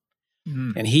him.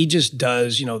 And he just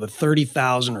does, you know, the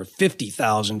 30,000 or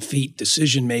 50,000 feet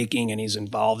decision making, and he's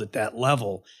involved at that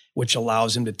level, which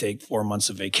allows him to take 4 months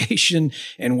of vacation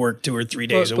and work 2 or 3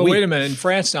 days a week. But wait a minute, in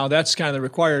France now, that's kind of the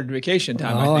required vacation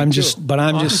time. Oh, I'm just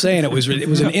saying it was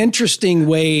an interesting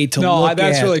way to look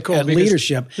at, really cool at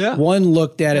leadership. Yeah. One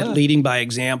looked at it leading by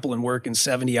example and working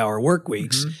 70-hour work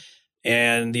weeks.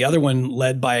 And the other one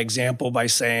led by example by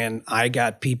saying, I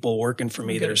got people working for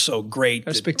me that are so great.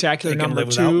 A spectacular number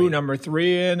 2, number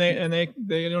 3, and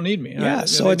they don't need me. Yeah,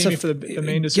 so it's for the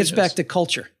main decisions. Gets back to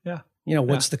culture. Yeah. You know,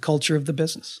 what's the culture of the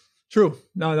business? True.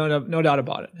 No doubt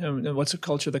about it. And what's the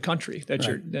culture of the country that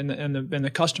you're and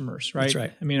the customers, right? That's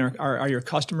right. I mean, are your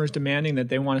customers demanding that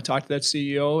they want to talk to that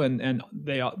CEO and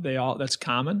they all that's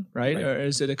common, right? Or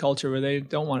is it a culture where they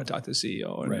don't want to talk to the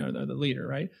CEO or the leader,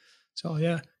 right? So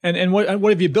yeah, and what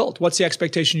have you built? What's the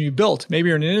expectation you built? Maybe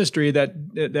you're in an industry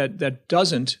that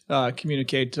doesn't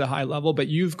communicate to a high level, but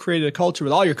you've created a culture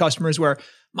with all your customers where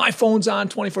my phone's on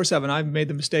 24/7. I've made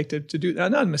the mistake to do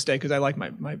that. Not a mistake because I like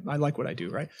I like what I do,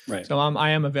 right? Right. So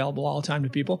I am available all the time to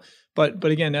people. But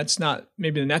again, that's not,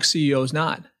 maybe the next CEO is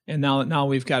not. And now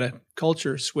we've got a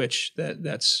culture switch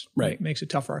that's makes it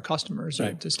tough for our customers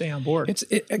to stay on board.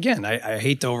 Again, I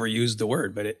hate to overuse the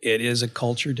word, but it is a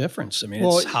culture difference. I mean,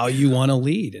 it's how you want to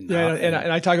lead. And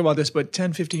I talk about this, but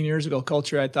 10, 15 years ago,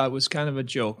 culture I thought was kind of a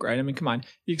joke, right? I mean, come on,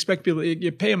 you expect people,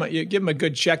 you pay them, you give them a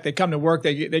good check, they come to work,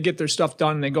 they get their stuff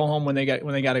done, and they go home when they got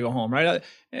to go home, right?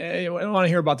 I don't want to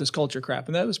hear about this culture crap.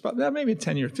 And that was probably maybe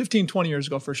 10 years, 15, 20 years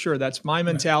ago for sure. That's my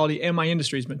mentality and my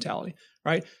industry's mentality,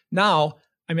 right? Now,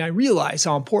 I mean, I realize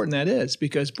how important that is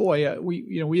because, boy,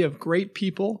 we have great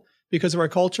people because of our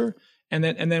culture, and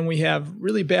then we have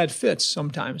really bad fits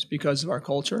sometimes because of our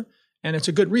culture, and it's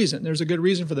a good reason. There's a good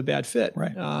reason for the bad fit,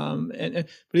 right? But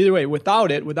either way,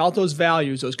 without those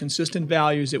values, those consistent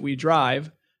values that we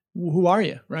drive, who are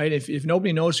you, right? If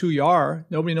nobody knows who you are,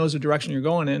 nobody knows the direction you're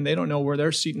going in. They don't know where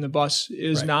their seat in the bus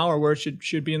is now or where it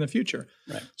should be in the future.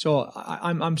 Right. So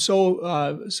I'm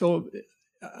so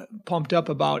pumped up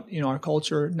about our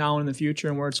culture now and in the future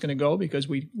and where it's going to go because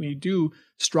we do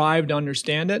strive to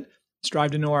understand it, strive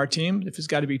to know our team. If it's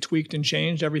got to be tweaked and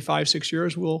changed every 5-6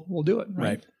 years, we'll do it.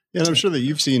 Right. Yeah, and I'm sure that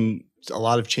you've seen a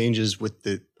lot of changes with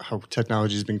how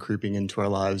technology has been creeping into our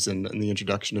lives and the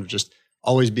introduction of just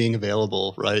always being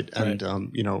available, right? And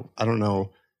I don't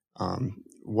know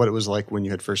what it was like when you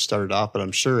had first started off, but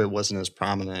I'm sure it wasn't as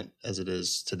prominent as it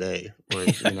is today. Where,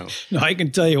 No, I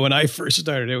can tell you when I first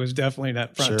started, it was definitely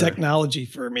not prominent. Sure. Technology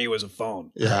for me was a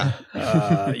phone. Yeah.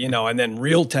 And then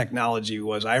real technology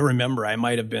was, I remember I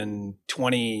might have been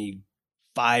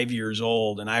 25 years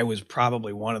old and I was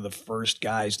probably one of the first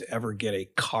guys to ever get a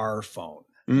car phone.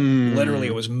 Literally,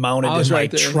 it was mounted in my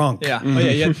trunk. Yeah. Oh,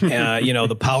 yeah. You know,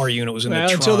 the power unit was in the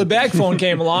trunk. Until the bag phone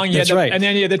came along. That's right. And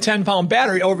then you had the 10-pound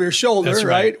battery over your shoulder, That's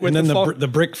right? And then the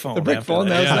brick phone. The brick phone,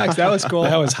 that was next. That was cool.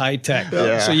 That was high tech.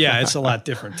 Yeah. So, yeah, it's a lot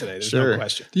different today. There's no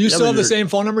question. Do you still have the same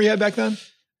phone number you had back then?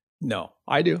 No.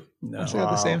 I do. No. I still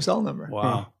have the same cell number.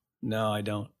 Wow. No, I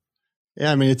don't.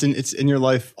 Yeah, I mean, it's in your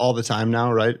life all the time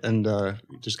now, right? And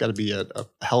you just got to be a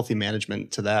healthy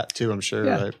management to that too, I'm sure.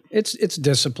 Yeah, right? it's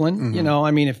discipline. You know,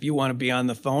 I mean, if you want to be on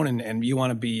the phone and you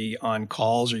want to be on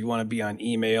calls or you want to be on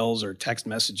emails or text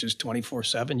messages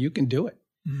 24/7, you can do it.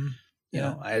 Mm-hmm. You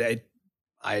know,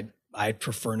 I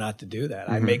prefer not to do that.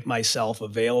 I make myself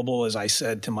available, as I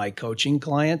said, to my coaching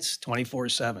clients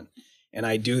 24/7, and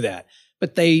I do that.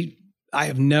 But I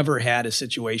have never had a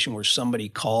situation where somebody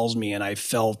calls me and I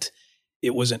felt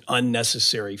it was an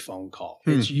unnecessary phone call.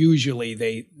 It's usually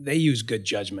they use good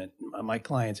judgment. My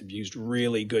clients have used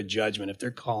really good judgment. If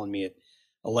they're calling me at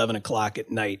 11 o'clock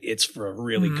at night, it's for a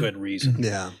really good reason.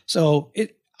 Yeah. So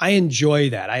I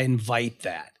enjoy that. I invite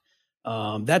that.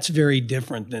 That's very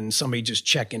different than somebody just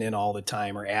checking in all the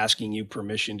time or asking you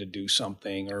permission to do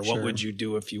something or what would you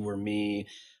do if you were me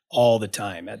all the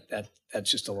time. That's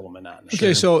just a little monotonous.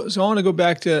 Okay, so I want to go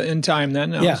back to in time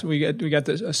then. Yeah. So we got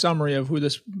a summary of who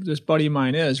this buddy of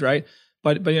mine is, right?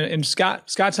 But and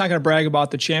Scott's not going to brag about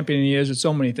the champion he is at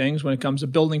so many things when it comes to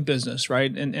building business,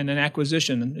 right? And an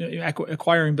acquisition,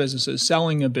 acquiring businesses,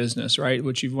 selling a business, right?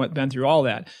 Which you've been through all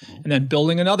that, and then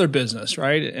building another business,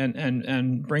 right?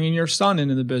 And bringing your son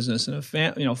into the business and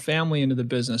family into the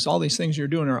business. All these things you're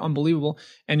doing are unbelievable,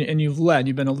 and you've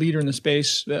been a leader in the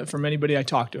space from anybody I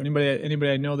talk to, anybody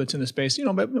I know that's in the space. You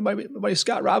know, my buddy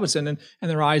Scott Robinson, and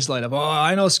their eyes light up. Oh,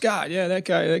 I know Scott. Yeah, that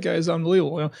guy is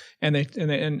unbelievable. You know?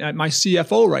 And my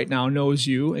CFO right now knows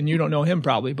you, and you don't know him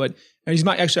probably, but he's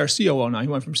actually our COO now. He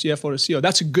went from CFO to CO.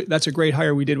 That's a great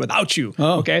hire we did without you.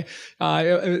 Oh. Okay,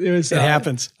 it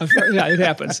happens. It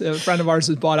happens. A friend of ours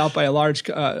was bought out by a large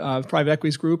private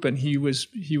equities group, and he was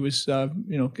going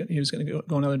to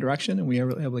go another direction, and we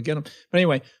were able to get him. But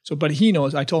anyway, but he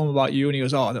knows. I told him about you, and he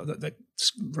goes, "Oh,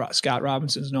 Scott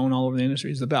Robinson's known all over the industry.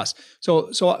 He's the best."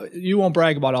 So you won't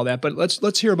brag about all that, but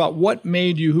let's hear about what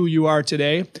made you who you are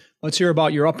today. Let's hear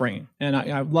about your upbringing, and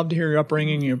I'd love to hear your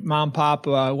upbringing, your mom, pop,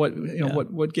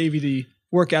 what gave you the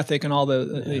work ethic and all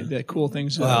the cool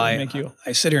things that make you.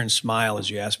 I sit here and smile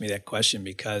as you ask me that question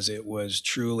because it was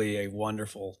truly a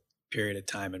wonderful period of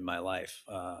time in my life.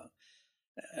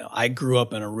 I grew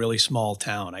up in a really small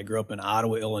town. I grew up in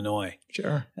Ottawa, Illinois.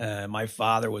 Sure. My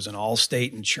father was an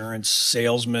Allstate insurance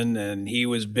salesman, and he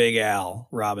was Big Al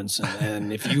Robinson.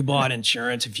 And if you bought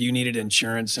insurance, if you needed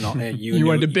insurance, and you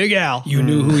went to Big Al. You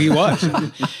knew who he was.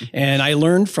 And I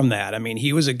learned from that. I mean,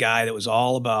 he was a guy that was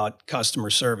all about customer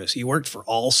service. He worked for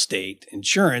Allstate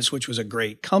Insurance, which was a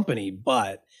great company,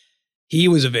 but he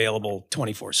was available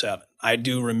 24/7. I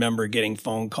do remember getting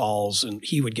phone calls, and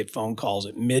he would get phone calls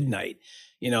at midnight.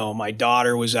 You know, my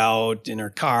daughter was out in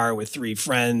her car with 3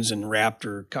 friends and wrapped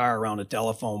her car around a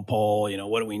telephone pole. You know,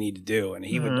 what do we need to do? And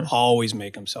he would always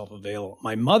make himself available.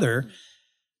 My mother,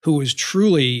 who was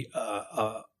truly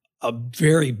a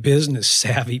very business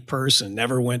savvy person,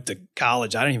 never went to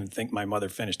college. I don't even think my mother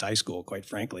finished high school, quite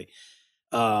frankly.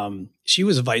 She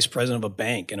was a vice president of a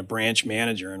bank and a branch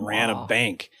manager and ran a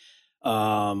bank.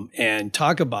 And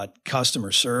talk about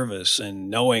customer service and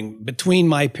knowing between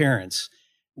my parents,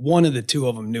 one of the two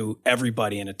of them knew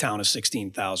everybody in a town of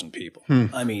 16,000 people.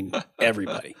 I mean,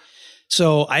 everybody.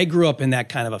 So I grew up in that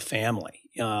kind of a family,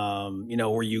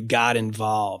 where you got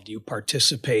involved, you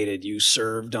participated, you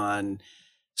served on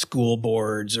school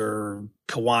boards or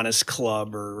Kiwanis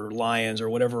Club or Lions or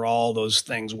whatever all those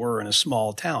things were in a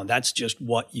small town. That's just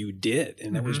what you did.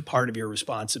 And it was part of your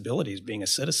responsibility as being a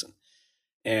citizen.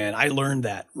 And I learned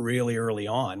that really early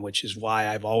on, which is why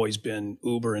I've always been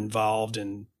uber involved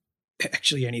in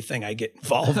actually anything I get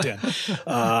involved in.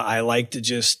 I like to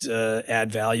just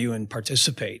add value and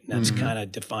participate. And that's kind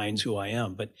of defines who I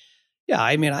am. But yeah,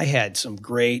 I mean, I had some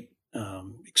great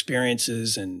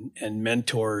experiences and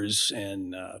mentors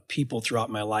and people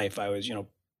throughout my life. I was,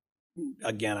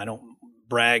 again, I don't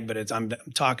brag, but I'm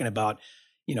talking about,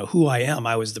 who I am.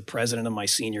 I was the president of my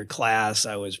senior class.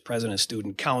 I was president of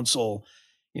student council.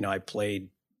 I played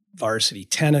varsity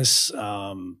tennis.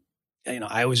 I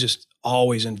was just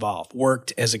always involved.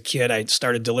 Worked as a kid. I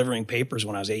started delivering papers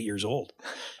when I was 8 years old.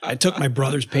 I took my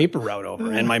brother's paper route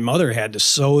over, and my mother had to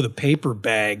sew the paper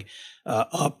bag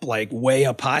up like way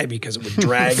up high because it would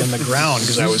drag on the ground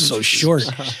because I was so short.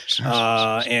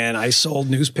 And I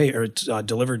sold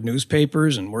delivered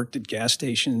newspapers and worked at gas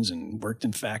stations and worked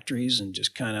in factories and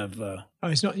just kind of.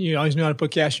 You always knew how to put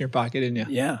cash in your pocket, didn't you?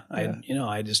 Yeah.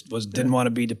 I just didn't want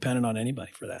to be dependent on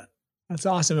anybody for that. That's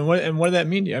awesome. And what did that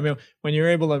mean to you? I mean, when you're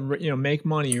able to, make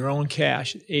money, your own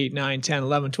cash, 8, 9, 10,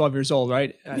 11, 12 years old,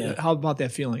 right? Yeah. How about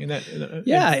that feeling?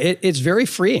 It's very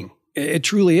freeing. It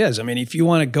truly is. I mean, if you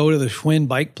want to go to the Schwinn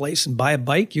bike place and buy a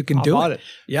bike, you can do it.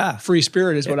 Yeah. Free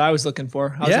spirit is what I was looking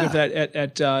for. I was looking for that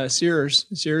at Sears,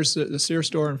 the Sears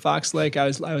store in Fox Lake.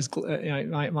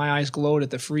 My eyes glowed at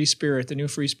the free spirit, the new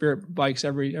free spirit bikes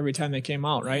every time they came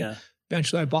out, right? Yeah.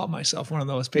 Eventually I bought myself one of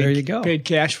those. There you go. Paid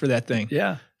cash for that thing.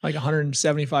 Yeah. Like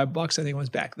 $175, I think it was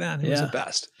back then. It was the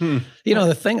best.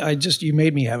 The thing you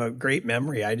made me have a great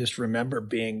memory. I just remember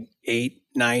being 8,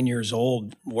 9 years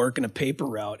old, working a paper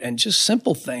route, and just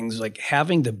simple things like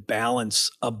having to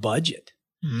balance a budget.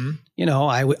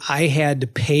 Mm-hmm. I had to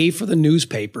pay for the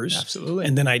newspapers. Absolutely.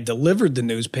 And then I delivered the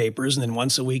newspapers. And then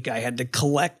once a week I had to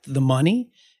collect the money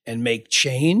and make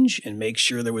change and make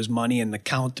sure there was money in the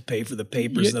account to pay for the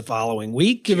papers the following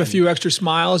week. Give a few extra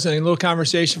smiles and a little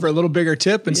conversation for a little bigger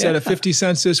tip. Instead of 50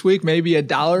 cents this week, maybe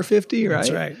 $1.50, right?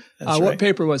 That's right. That's right. What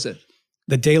paper was it?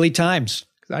 The Daily Times.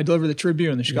 I delivered the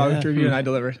Tribune, the Chicago Tribune. I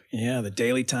delivered. Yeah, the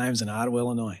Daily Times in Ottawa,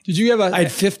 Illinois. Did you have I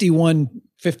had 51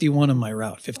 on my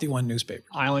route, 51 newspapers.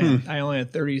 I only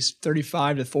had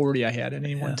 35 to 40 I had at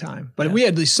any one time. But we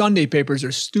had these Sunday papers.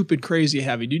 They're stupid, crazy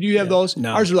heavy. Did you have those?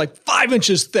 No. Ours were like 5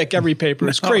 inches thick, every paper.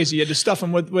 It's crazy. You had to stuff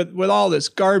them with all this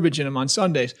garbage in them on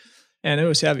Sundays. And it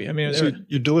was heavy. I mean, so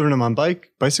you're delivering them on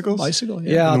bicycles? Bicycle,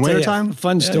 yeah. In the wintertime? A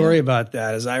fun story about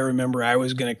that is I remember I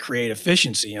was going to create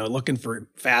efficiency, looking for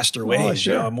faster ways,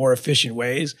 more efficient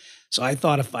ways. So I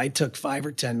thought if I took 5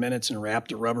 or 10 minutes and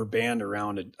wrapped a rubber band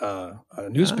around a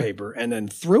newspaper and then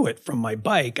threw it from my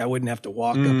bike, I wouldn't have to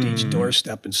walk up to each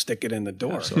doorstep and stick it in the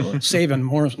door. Save an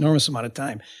enormous amount of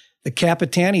time. The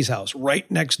Capitani's house, right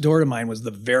next door to mine, was the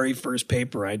very first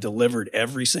paper I delivered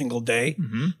every single day.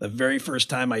 Mm-hmm. The very first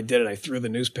time I did it, I threw the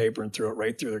newspaper and threw it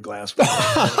right through their glass wall.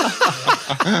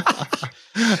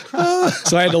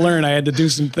 So I had to learn. I had to do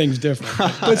some things different.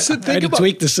 But I had to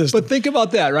tweak the system. But think about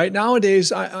that, right?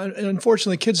 Nowadays,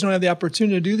 unfortunately, kids don't have the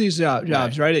opportunity to do these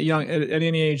jobs, right? At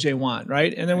any age they want,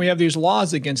 right? And then we have these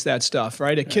laws against that stuff,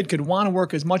 right? A kid could want to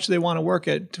work as much as they want to work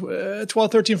at 12,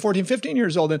 13, 14, 15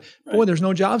 years old. And boy, there's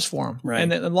no jobs for them. Right.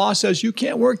 And the law says you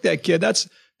can't work that kid. That's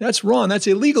wrong. That's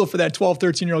illegal for that 12,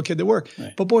 13-year-old kid to work.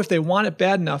 Right. But boy, if they want it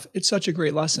bad enough, it's such a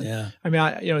great lesson. Yeah. I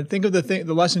mean, think of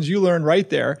the lessons you learned right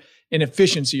there in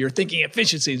efficiency. You're thinking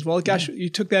efficiencies. Well, gosh, you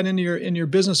took that into your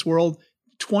business world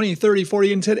 20, 30, 40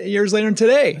 years later than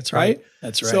today. That's right.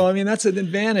 That's right. So, I mean, that's an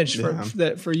advantage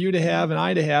for you to have and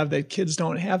I to have that kids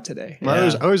don't have today. Well,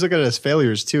 I always look at it as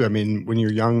failures too. I mean, when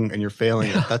you're young and you're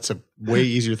failing, that's a way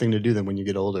easier thing to do than when you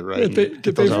get older, right?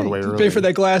 To pay for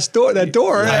that glass door,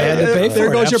 I had to pay for there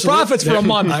goes your profits for a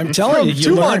month. I'm telling you,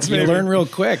 2 months, you learn real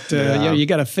quick. You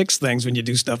got to fix things when you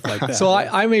do stuff like that. So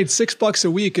I made $6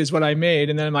 a week is what I made,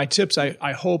 and then my tips,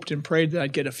 I hoped and prayed that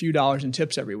I'd get a few dollars in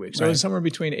tips every week. So it was somewhere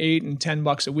between $8 and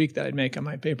 $10 a week that I'd make on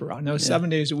my paper route. And that was 7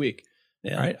 days a week.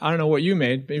 Yeah. Right. I don't know what you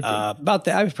made. About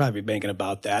that. I was probably banking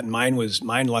about that. And mine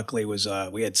luckily was,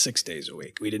 we had 6 days a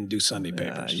week. We didn't do Sunday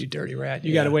papers. You dirty rat.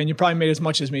 You got away, and you probably made as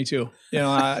much as me too.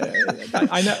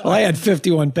 I know. Well, I had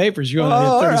 51 papers. You only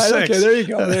had 36. Right, okay, there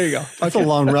you go. That's a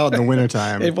long route in the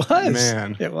wintertime. It was.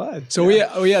 Man. It was. So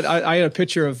I had a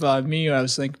picture of me when I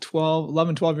was like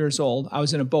 11, 12 years old. I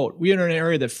was in a boat. We were in an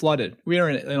area that flooded. We were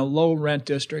in a low rent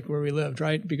district where we lived,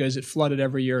 right? Because it flooded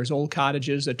every year. It was old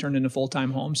cottages that turned into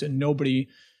full-time homes, and nobody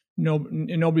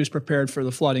was prepared for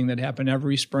the flooding that happened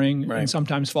every spring and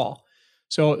sometimes fall.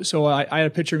 So I had a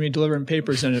picture of me delivering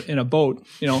papers in a boat,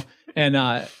 and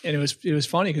it was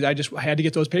funny because I had to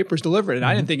get those papers delivered, and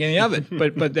I didn't think any of it.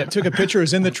 But that took a picture. It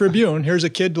was in the Tribune. Here's a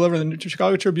kid delivering the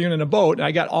Chicago Tribune in a boat, and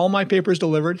I got all my papers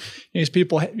delivered. And these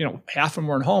people, half of them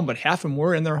weren't home, but half of them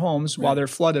were in their homes while they're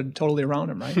flooded totally around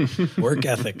them. Right? Work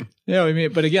ethic.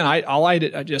 But again,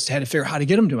 I just had to figure out how to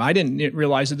get them to them. I didn't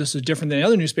realize that this was different than the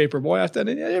other newspaper boy. I thought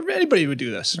anybody would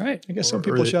do this. Right. I guess some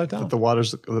people shut it down.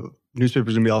 The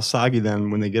newspaper's gonna be all soggy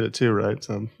then when they get it too, right?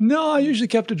 So no, I usually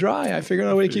kept it dry. I figured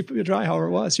out a way to keep it dry, however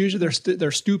it was. Usually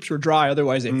their stoops were dry,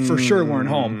 otherwise they for sure weren't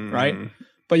home, right?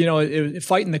 But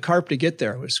fighting the carp to get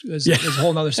there was a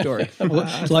whole nother story.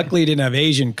 Luckily, you didn't have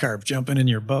Asian carp jumping in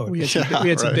your boat. We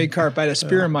had some big carp. I had a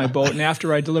spear in my boat, and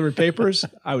after I delivered papers,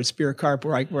 I would spear carp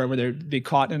where they'd be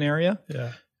caught in an area.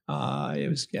 Yeah. It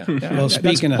was Well,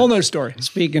 speaking a whole nother story.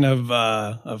 Speaking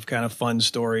of kind of fun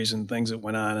stories and things that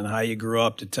went on and how you grew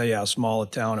up, to tell you how small a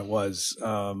town it was,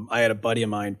 I had a buddy of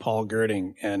mine, Paul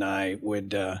Girding, and I would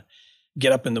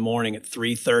get up in the morning at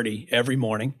 3:30 every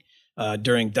morning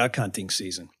during duck hunting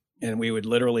season. And we would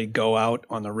literally go out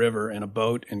on the river in a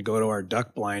boat and go to our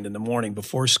duck blind in the morning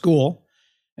before school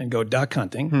and go duck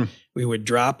hunting. We would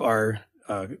drop our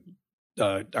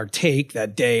take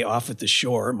that day off at the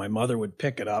shore. My mother would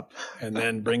pick it up and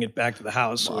then bring it back to the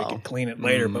house so we could clean it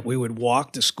later. But we would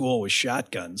walk to school with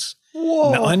shotguns,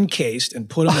 uncased, and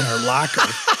put them in our locker.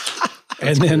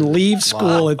 And then leave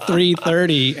school at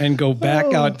 3:30 and go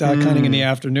back out duck hunting in the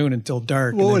afternoon until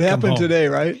dark. What would happen today,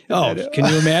 right? Oh, can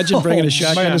you imagine bringing a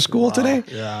shotgun to school today?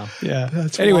 Yeah.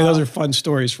 Anyway, those are fun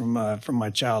stories from my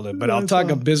childhood. But I'll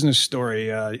talk a business story,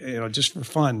 just for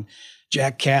fun.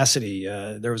 Jack Cassidy,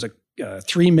 there was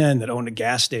 3 men that owned a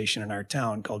gas station in our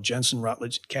town called Jensen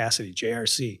Rutledge Cassidy,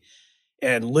 JRC.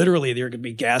 And literally there could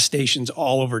be gas stations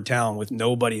all over town with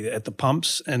nobody at the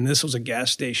pumps. And this was a gas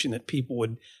station that people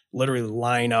would literally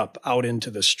line up out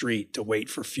into the street to wait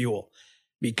for fuel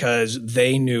because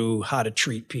they knew how to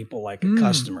treat people like a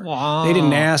customer. Wow. They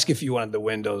didn't ask if you wanted the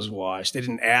windows washed. They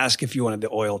didn't ask if you wanted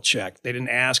the oil checked. They didn't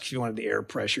ask if you wanted the air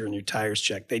pressure and your tires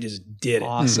checked. They just did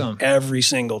it every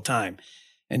single time.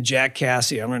 And Jack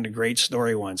Cassidy, I learned a great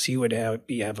story once. He would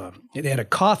they had a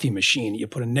coffee machine. You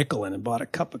put a nickel in and bought a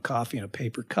cup of coffee in a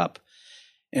paper cup.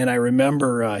 And I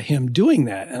remember him doing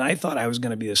that. And I thought I was going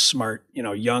to be a smart,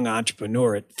 young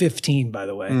entrepreneur at 15, by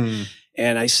the way.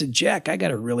 And I said, Jack, I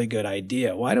got a really good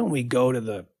idea. Why don't we go to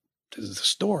the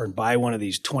store and buy one of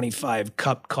these 25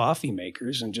 cup coffee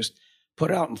makers and just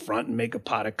put it out in front and make a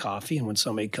pot of coffee. And when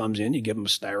somebody comes in, you give them a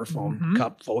styrofoam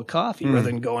cup full of coffee rather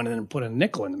than going in and put a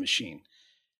nickel in the machine.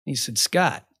 He said,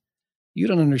 Scott, you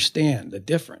don't understand the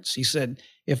difference. He said,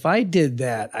 if I did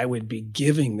that, I would be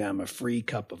giving them a free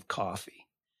cup of coffee.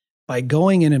 By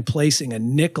going in and placing a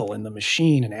nickel in the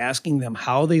machine and asking them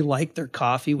how they like their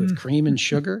coffee with cream and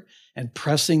sugar and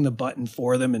pressing the button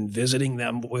for them and visiting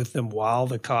them with them while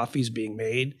the coffee's being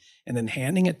made and then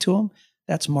handing it to them,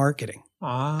 that's marketing. So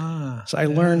I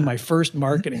learned my first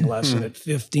marketing lesson at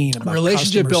 15 about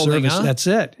relationship building. Huh? That's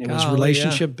it. It was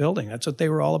relationship building. That's what they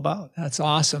were all about. That's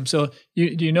awesome. So do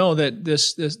you know that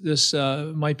this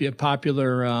might be a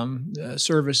popular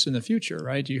service in the future,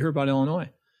 right? Do you hear about Illinois?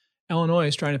 Illinois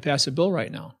is trying to pass a bill right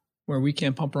now where we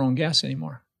can't pump our own gas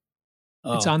anymore.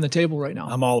 It's on the table right now.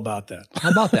 I'm all about that. How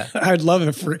about that? I'd love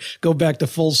it go back to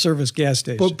full service gas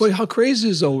stations. But how crazy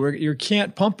is though? You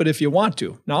can't pump it if you want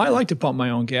to. Now I like to pump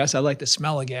my own gas. I like the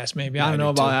smell of gas. Maybe I don't know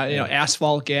about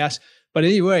asphalt gas. But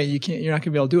anyway, you're not going to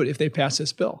be able to do it if they pass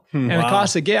this bill. And the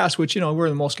cost of gas, which we're one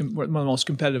of the most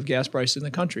competitive gas prices in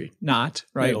the country. Not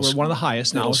right. We're one of the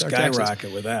highest now. It'll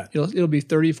skyrocket with that. It'll be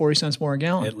 30, 40 cents more a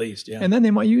gallon at least. Yeah. And then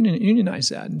they might unionize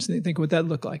that and think what that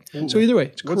look like. So either way,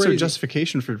 it's what's crazy. their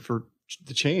justification for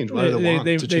the change? Why do they want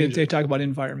to change they talk about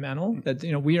environmental, that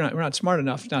we're not smart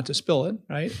enough not to spill it,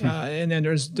 right? And then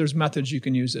there's methods you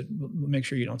can use that make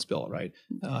sure you don't spill it, right?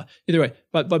 Either way,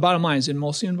 but bottom line is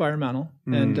mostly environmental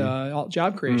and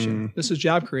job creation. This is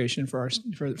job creation for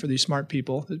these smart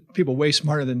people. People way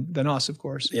smarter than us, of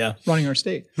course. Yeah, running our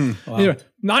state. Wow. Either way,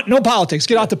 no politics.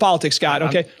 Get out the politics, Scott.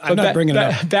 Okay, I'm not bringing it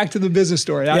up. Back to the business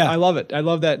story. I love it. I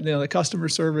love that the customer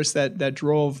service that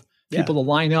drove people to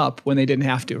line up when they didn't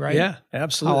have to, right? Yeah,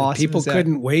 absolutely. How awesome people is that?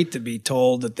 Couldn't wait to be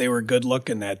told that they were good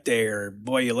looking that day, or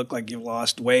boy, you look like you've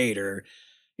lost weight, or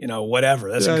whatever.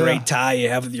 That's a great tie you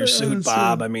have with your suit,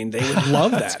 Bob. I mean, they would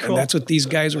love that. Cool. And that's what these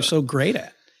guys were so great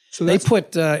at. So they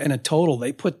put, in a total,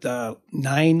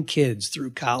 9 kids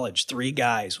through college, 3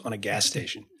 guys on a gas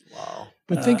station. Wow.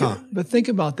 But think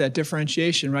about that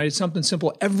differentiation, right? It's something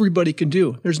simple everybody can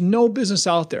do. There's no business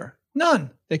out there.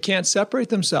 None. They can't separate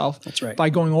themselves. That's right. By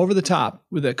going over the top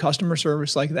with a customer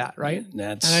service like that, right?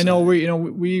 And I know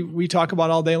we talk about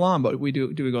all day long, but do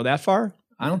we go that far?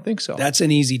 I don't think so. That's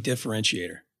an easy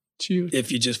differentiator. It's huge.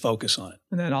 If you just focus on it.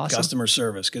 Isn't that awesome? Customer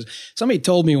service. Because somebody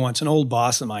told me once, an old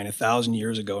boss of mine 1,000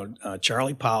 years ago,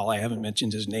 Charlie Powell, I haven't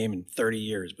mentioned his name in 30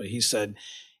 years, but he said,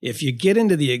 if you get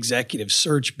into the executive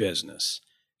search business,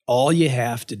 all you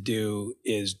have to do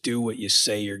is do what you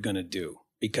say you're going to do,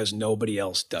 because nobody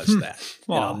else does that.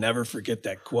 Wow. And I'll never forget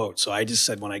that quote. So I just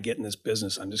said, when I get in this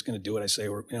business, I'm just going to do what I say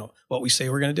what we say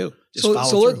we're going to do. just So, follow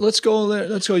so through. let's go there.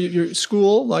 Let's go. Your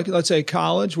school, like let's say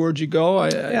college. Where'd you go?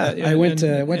 I went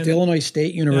to Illinois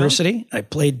State University. I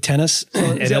played tennis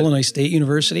at Illinois State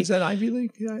University. Is that Ivy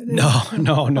League? No.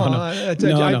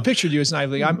 I pictured you as an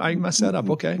Ivy League. I messed that up.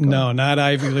 Okay. Cool. No, not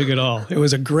Ivy League at all. It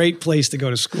was a great place to go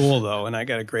to school, though, and I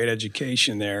got a great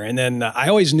education there. And then I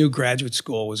always knew graduate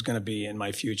school was going to be in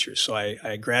my future. So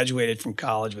I graduated from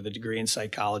college with a degree in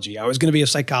psychology. I was going to be a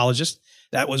psychologist.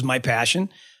 That was my passion.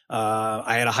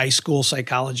 I had a high school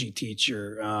psychology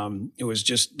teacher. It was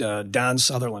just Don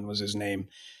Sutherland was his name.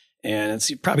 And it's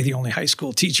probably the only high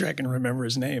school teacher I can remember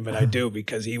his name, but I do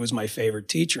because he was my favorite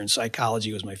teacher and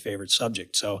psychology was my favorite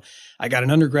subject. So I got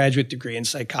an undergraduate degree in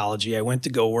psychology. I went to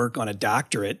go work on a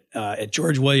doctorate at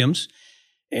George Williams.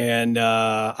 And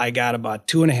I got about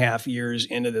 2.5 years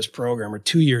into this program, or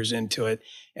 2 years into it.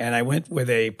 And I went with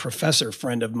a professor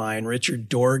friend of mine, Richard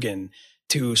Dorgan,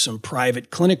 to some private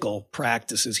clinical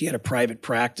practices. He had a private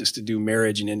practice to do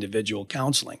marriage and individual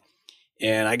counseling.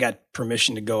 And I got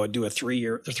permission to go and do a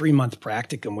 3-month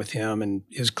practicum with him, and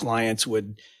his clients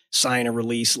would sign a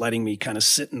release letting me kind of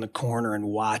sit in the corner and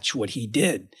watch what he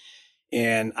did.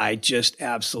 And I just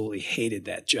absolutely hated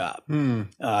that job.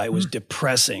 It was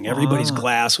depressing. Everybody's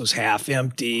glass was half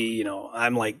empty. You know,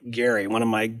 I'm like Gary,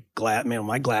 my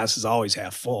glass is always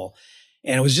half full.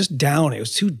 And it was just down. It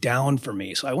was too down for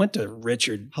me. So I went to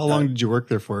Richard. How long did you work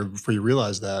there for before you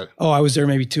realized that? Oh, I was there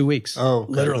maybe 2 weeks. Oh,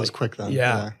 okay. Literally. It was quick then.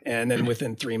 Yeah. And then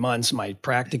within 3 months, my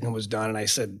practicum was done. And I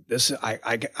said,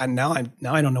 now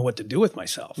I don't know what to do with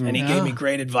myself. And he gave me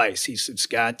great advice. He said,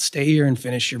 Scott, stay here and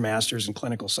finish your master's in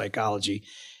clinical psychology,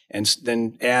 and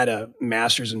then add a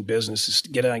master's in business,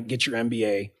 get your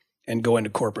MBA and go into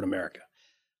corporate America.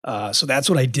 So that's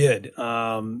what I did.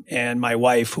 And my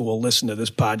wife, who will listen to this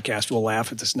podcast, will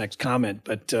laugh at this next comment.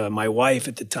 But my wife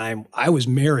at the time, I was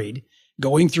married,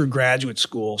 going through graduate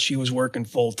school. She was working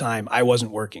full time. I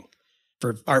wasn't working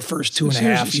for our first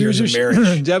 2.5 years of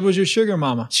marriage. Deb was your sugar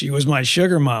mama. She was my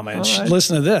sugar mama. And All right.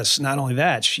 listen to this. Not only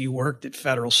that, she worked at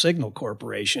Federal Signal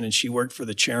Corporation, and she worked for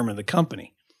the chairman of the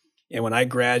company. And when I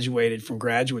graduated from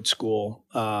graduate school,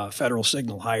 Federal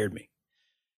Signal hired me.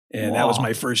 And that was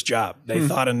my first job. They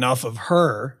thought enough of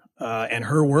her and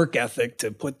her work ethic to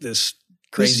put this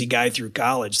crazy guy through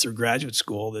college, through graduate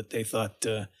school, that they thought.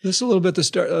 This is a little bit the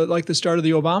start, like the start of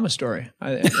the Obama story.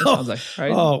 It sounds like,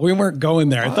 right? Oh, we weren't going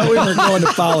there. I thought we were going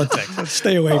to politics. Let's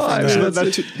stay away from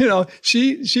that.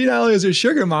 She not only is her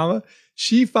sugar mama,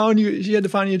 she found you. She had to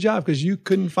find you a job because you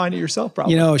couldn't find it yourself.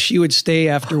 Probably. You know, she would stay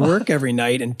after work every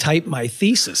night and type my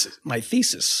thesis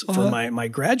for my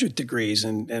graduate degrees.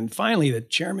 And finally, the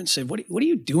chairman said, "What are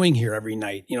you doing here every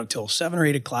night? You know, till 7 or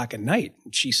 8 o'clock at night?"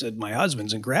 And she said, "My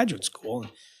husband's in graduate school."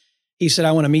 And he said,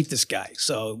 "I want to meet this guy."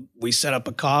 So we set up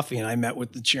a coffee, and I met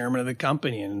with the chairman of the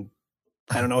company. And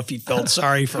I don't know if he felt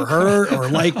sorry for her or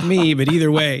liked me, but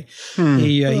either way,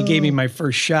 he gave me my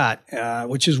first shot,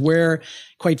 which is where,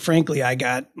 quite frankly, I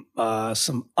got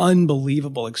some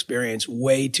unbelievable experience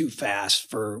way too fast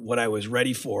for what I was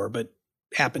ready for. But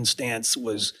happenstance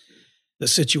was the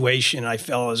situation. I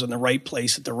felt I was in the right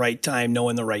place at the right time,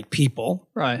 knowing the right people.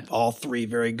 Right. All three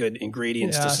very good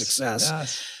ingredients to success.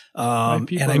 Yes.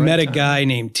 And I met a guy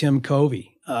named Tim Covey.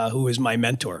 Who is my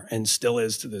mentor and still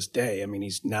is to this day. I mean,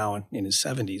 he's now in his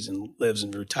 70s and lives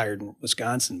and retired in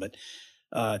Wisconsin. But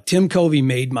Tim Covey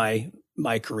made my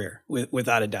career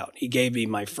without a doubt. He gave me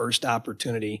my first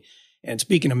opportunity. And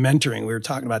speaking of mentoring, we were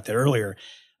talking about that earlier.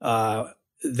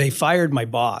 They fired my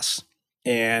boss,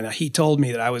 and he told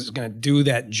me that I was going to do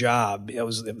that job. I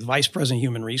was the vice president of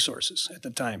human resources at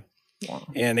the time. Wow.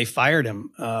 And they fired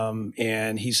him.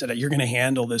 And he said, "You're going to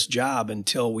handle this job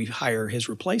until we hire his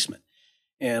replacement."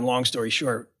 And long story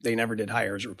short, they never did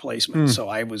hire his replacement. So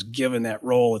I was given that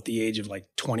role at the age of like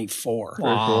 24.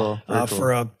 Wow. Very cool.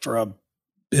 For a $1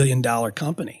 billion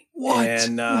company. What?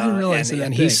 And, I didn't realize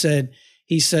that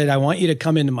he said, "I want you to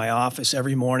come into my office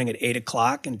every morning at 8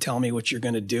 o'clock and tell me what you're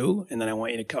going to do. And then I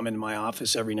want you to come into my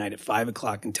office every night at 5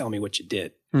 o'clock and tell me what you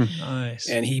did." Nice.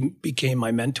 And he became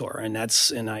my mentor. And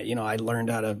I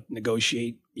learned how to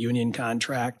negotiate union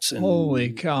contracts and Holy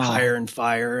cow. hire and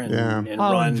fire and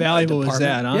How run. valuable is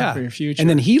that Yeah. for your future? And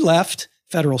then he left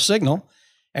Federal Signal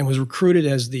and was recruited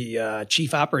as the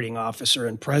chief operating officer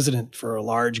and president for a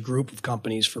large group of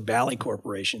companies for Bally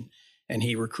Corporation. And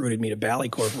he recruited me to Bally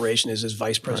Corporation as his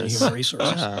vice president of human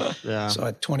resources. Yeah. So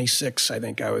at 26, I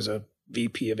think I was a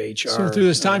VP of HR. So through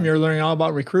this time, you're learning all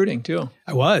about recruiting too.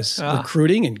 I was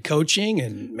recruiting and coaching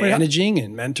and managing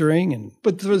and mentoring. And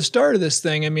but for the start of this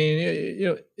thing, I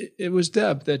mean, it was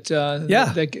Deb that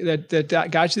that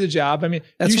got you the job. I mean,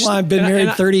 that's why I've been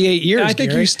married 38 years. And I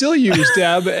think you still use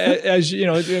Deb as you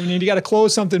know. I mean, you got to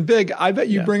close something big. I bet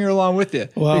you bring her along with you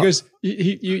because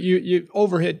you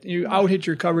out hit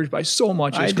your coverage by so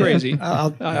much. It's crazy.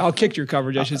 I'll kick your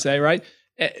coverage, I should say, right?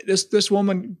 This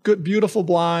woman, good, beautiful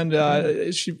blonde. I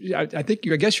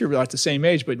guess you're about the same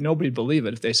age, but nobody'd believe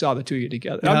it if they saw the two of you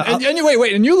together. And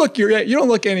you don't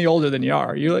look any older than you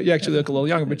are. You actually look a little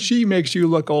younger, but she makes you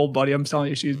look old, buddy. I'm telling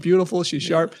you, she's beautiful. She's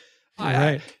sharp.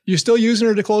 Right. You still using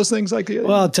her to close things like that?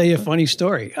 Well, I'll tell you a funny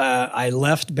story. I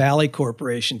left Bally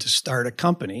Corporation to start a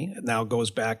company. It now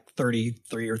goes back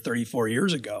 33 or 34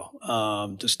 years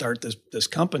ago to start this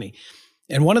company.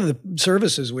 And one of the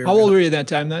services we were. How old were you at that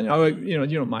time then? You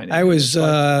don't mind. I was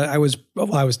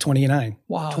 29.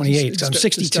 Wow. 28. I'm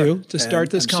 62. To start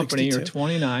this company, you're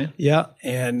 29. Yeah.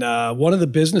 And one of the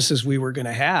businesses we were going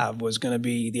to have was going to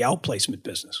be the outplacement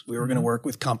business. We were going to work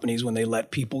with companies when they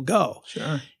let people go.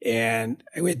 Sure. And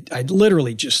I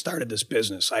literally just started this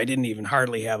business. I didn't even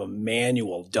hardly have a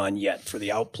manual done yet for the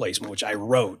outplacement, which I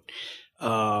wrote.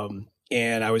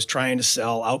 And I was trying to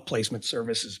sell outplacement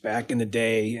services back in the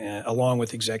day, along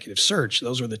with executive search.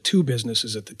 Those were the two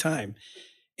businesses at the time.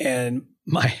 And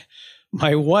my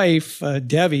wife,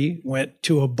 Debbie, went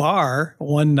to a bar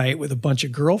one night with a bunch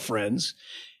of girlfriends.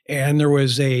 And there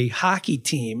was a hockey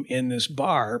team in this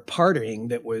bar partying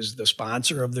that was the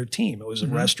sponsor of their team. It was a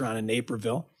restaurant in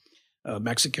Naperville, a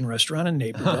Mexican restaurant in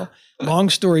Naperville. Long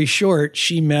story short,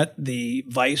 she met the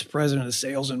vice president of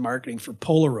sales and marketing for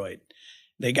Polaroid.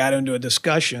 They got into a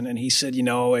discussion and she said,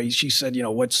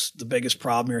 what's the biggest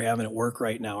problem you're having at work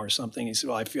right now or something? He said,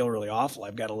 well, I feel really awful.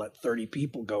 I've got to let 30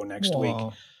 people go next week.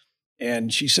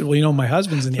 And she said, well, my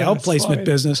husband's in the outplacement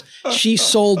business. She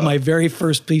sold my very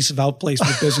first piece of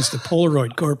outplacement business to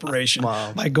Polaroid Corporation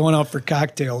by going out for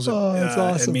cocktails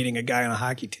and meeting a guy on a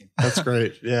hockey team. That's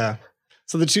great. Yeah.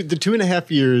 So the 2.5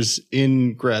 years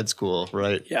in grad school,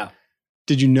 right? Yeah.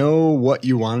 Did you know what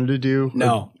you wanted to do?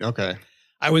 No. Okay.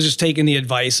 I was just taking the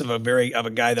advice of a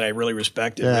guy that I really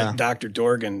respected, Dr.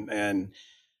 Dorgan, and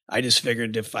I just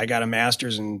figured if I got a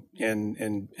master's and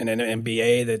an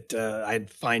MBA that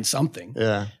I'd find something.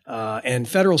 Yeah. And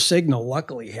Federal Signal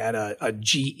luckily had a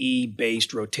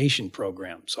GE-based rotation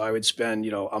program, so I would spend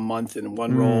a month in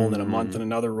one role, then a month in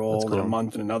another role, then a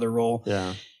month in another role.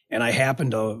 Yeah. And I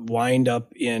happened to wind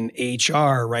up in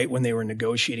HR right when they were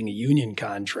negotiating a union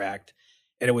contract,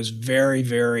 and it was very,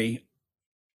 very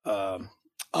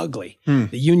ugly. The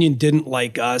union didn't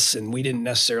like us and we didn't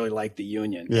necessarily like the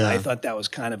union. Yeah. And I thought that was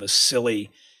kind of a silly,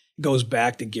 goes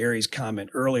back to Gary's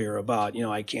comment earlier about,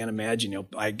 I can't imagine,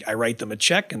 I write them a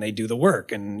check and they do the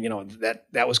work. And,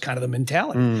 that was kind of the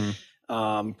mentality.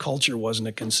 Culture wasn't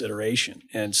a consideration.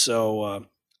 And so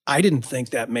I didn't think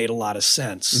that made a lot of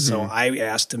sense. So I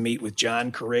asked to meet with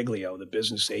John Cariglio, the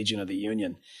business agent of the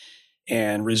union,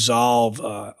 and resolve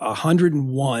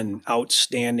 101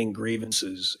 outstanding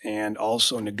grievances and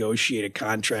also negotiate a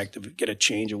contract to get a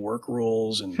change of work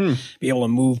rules and be able to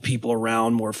move people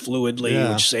around more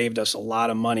fluidly, which saved us a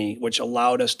lot of money, which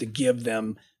allowed us to give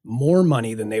them more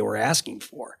money than they were asking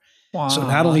for. Wow, so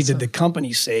not only did the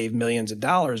company save millions of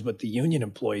dollars, but the union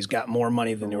employees got more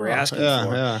money than they were asking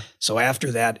for. Yeah. So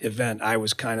after that event, I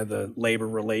was kind of the labor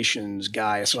relations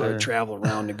guy. So I would travel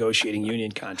around negotiating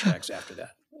union contracts after that.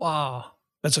 Wow.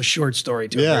 That's a short story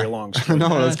to a very long story.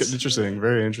 No, that's interesting.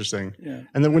 Very interesting. Yeah.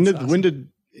 And then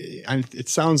it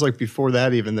sounds like before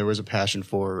that even there was a passion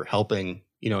for helping,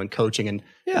 and coaching. And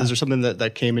is there something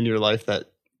that came into your life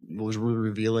that was really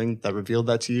revealed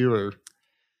that to you, or?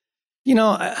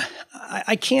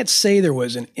 I can't say there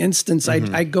was an instance.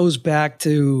 I goes back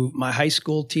to my high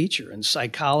school teacher in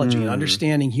psychology and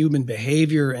understanding human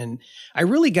behavior. And I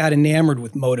really got enamored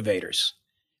with motivators.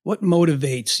 What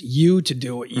motivates you to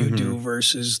do what you do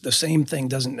versus the same thing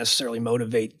doesn't necessarily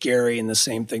motivate Gary and the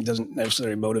same thing doesn't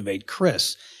necessarily motivate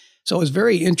Chris. So it was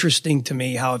very interesting to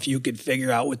me how if you could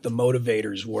figure out what the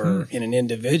motivators were in an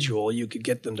individual, you could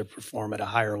get them to perform at a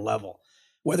higher level,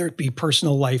 whether it be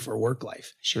personal life or work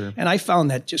life. Sure. And I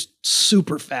found that just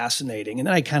super fascinating. And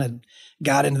then I kind of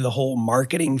got into the whole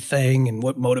marketing thing and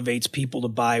what motivates people to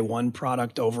buy one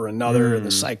product over another and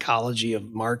the psychology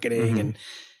of marketing and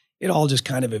it all just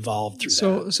kind of evolved through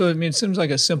that. So I mean, it seems like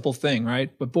a simple thing,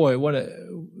 right? But boy, what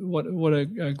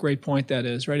a great point that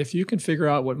is, right? If you can figure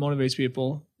out what motivates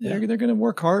people, they're going to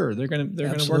work harder. They're going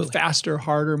to work faster,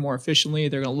 harder, more efficiently.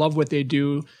 They're going to love what they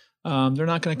do. They're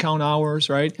not going to count hours,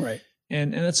 right? Right.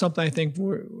 And that's something I think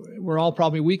we're all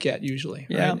probably weak at usually.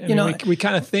 Yeah, right? I mean, we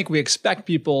kind of think we expect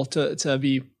people to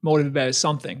be motivated by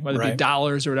something, whether it be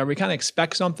dollars or whatever. We kind of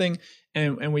expect something,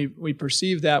 and we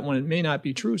perceive that when it may not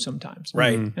be true sometimes.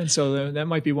 Right. And so that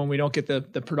might be when we don't get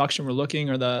the production we're looking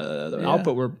or the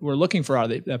output we're looking for out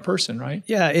of that person, right?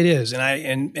 Yeah, it is.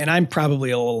 And I'm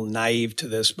probably a little naive to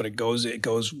this, but it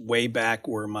goes way back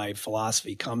where my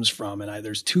philosophy comes from. And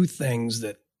there's two things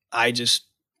that I just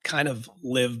kind of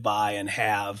live by and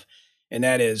have, and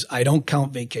that is I don't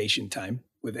count vacation time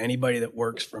with anybody that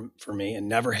works for me, and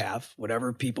never have.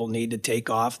 Whatever people need to take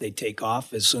off, they take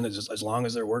off as long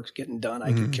as their work's getting done.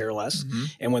 I could care less.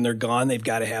 And when they're gone, they've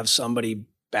got to have somebody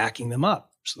backing them up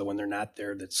so that when they're not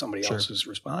there, that somebody else is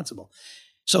responsible.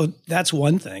 So that's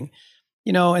one thing,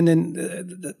 and then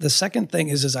the second thing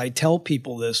is I tell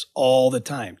people this all the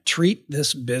time: treat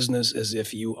this business as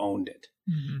if you owned it.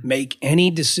 Make any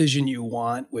decision you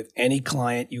want with any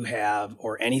client you have,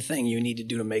 or anything you need to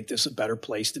do to make this a better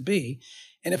place to be.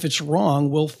 And if it's wrong,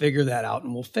 we'll figure that out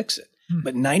and we'll fix it.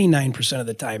 But 99% of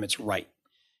the time it's right.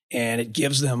 And it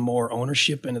gives them more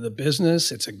ownership into the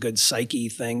business. It's a good psyche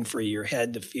thing for your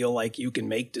head to feel like you can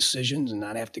make decisions and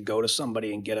not have to go to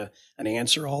somebody and get an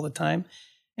answer all the time.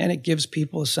 And it gives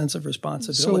people a sense of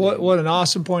responsibility. So what an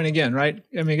awesome point again, right?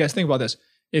 I mean, guys, think about this.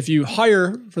 If you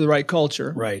hire for the right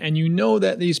culture, and you know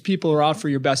that these people are out for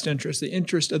your best interest, the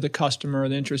interest of the customer,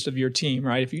 the interest of your team,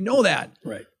 right? If you know that,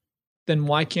 then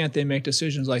why can't they make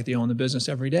decisions like they own the business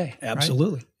every day?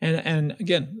 Absolutely. Right? And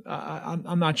again,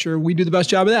 I'm not sure we do the best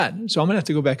job of that. So I'm gonna have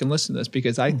to go back and listen to this,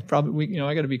 because I probably,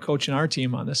 I got to be coaching our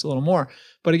team on this a little more.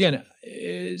 But again,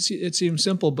 it seems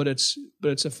simple, but it's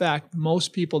a fact.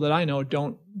 Most people that I know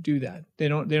don't do that. They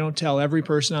don't tell every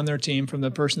person on their team, from the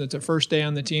person that's the first day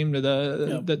on the team to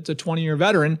the 20-year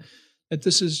veteran, that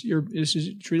this is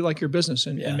treat it like your business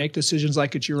and make decisions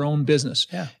like it's your own business.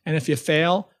 Yeah. And if you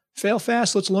fail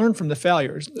fast. Let's learn from the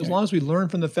failures. As long as we learn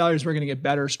from the failures, we're going to get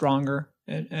better, stronger.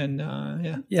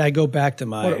 Yeah, I go back to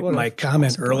my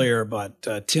comment earlier about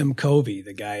Tim Covey,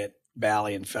 the guy at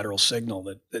Bally and Federal Signal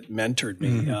that mentored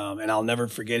me. And I'll never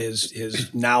forget his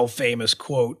now famous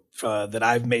quote that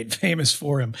I've made famous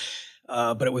for him.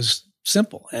 But it was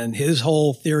simple. And his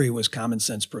whole theory was common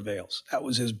sense prevails. That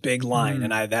was his big line.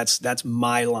 And that's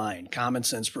my line. Common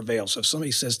sense prevails. So if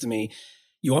somebody says to me,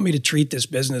 you want me to treat this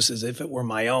business as if it were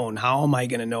my own, how am I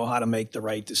going to know how to make the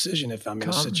right decision if I'm in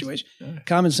a situation?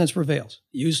 Common sense prevails.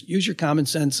 Use your common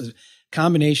sense, a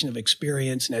combination of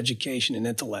experience and education and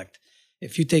intellect.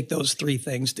 If you take those three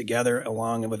things together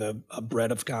along with a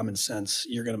bread of common sense,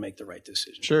 you're going to make the right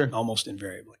decision. Sure. Almost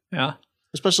invariably. Yeah.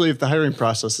 Especially if the hiring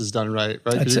process is done right?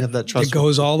 Because you have that trust. It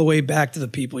goes all the way back to the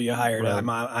people you hired. Right.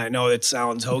 I know it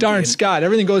sounds hokey. Darn, Scott,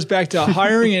 everything goes back to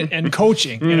hiring and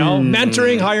coaching,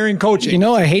 mentoring, hiring, coaching.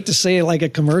 I hate to say it like a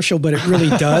commercial, but it really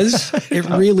does. It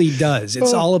really does.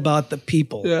 It's all about the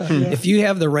people. Yeah. If you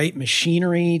have the right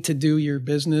machinery to do your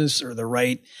business, or the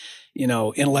right,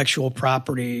 intellectual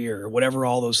property, or whatever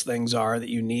all those things are that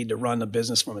you need to run a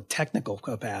business from a technical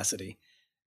capacity,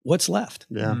 what's left?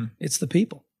 Yeah. It's the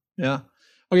people. Yeah.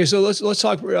 Okay, so let's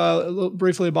talk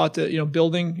briefly about the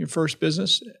building your first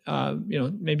business.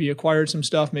 Maybe you acquired some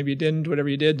stuff, maybe you didn't. Whatever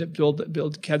you did to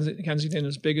build Kensington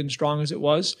as big and strong as it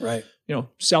was. Right.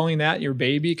 Selling that, your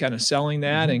baby, kind of selling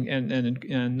that, and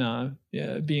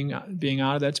being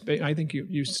out of that space. I think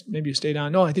you stayed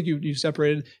on. No, I think you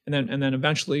separated, and then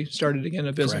eventually started again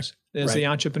a business. Correct. As the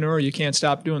entrepreneur, you can't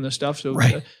stop doing this stuff. So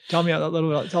tell me a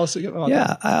little bit. Tell us about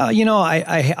that.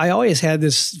 I always had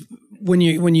this. When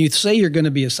you say you're going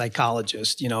to be a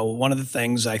psychologist, one of the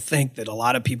things I think that a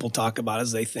lot of people talk about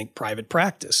is they think private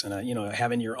practice and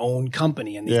having your own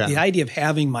company. And the idea of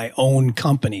having my own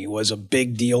company was a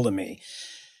big deal to me.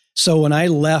 So when I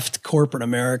left corporate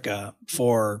America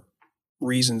for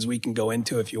reasons we can go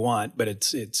into if you want, but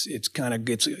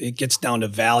it gets down to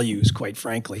values, quite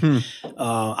frankly.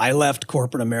 I left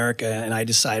corporate America and I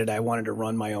decided I wanted to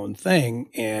run my own thing.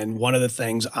 And one of the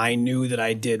things I knew that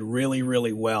I did really,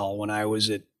 really well when I was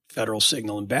at Federal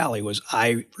Signal and Bally was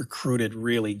I recruited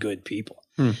really good people.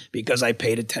 Because I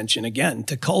paid attention, again,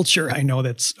 to culture. I know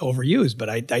that's overused, but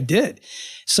I did.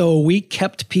 So we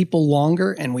kept people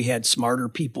longer, and we had smarter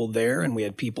people there, and we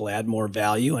had people add more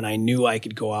value, and I knew I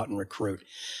could go out and recruit.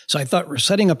 So I thought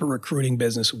setting up a recruiting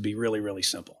business would be really, really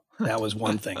simple. That was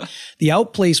one thing. The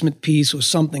outplacement piece was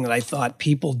something that I thought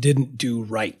people didn't do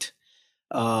right.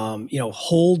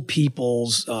 Hold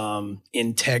people's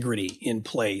integrity in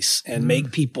place and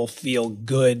make people feel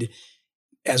good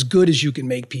as good as you can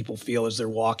make people feel as they're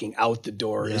walking out the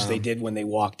door as they did when they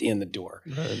walked in the door.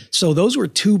 Right. So those were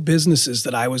two businesses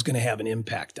that I was going to have an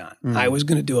impact on. I was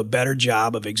going to do a better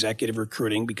job of executive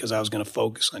recruiting because I was going to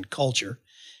focus on culture,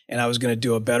 and I was going to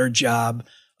do a better job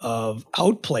of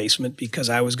outplacement because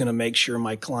I was going to make sure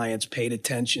my clients paid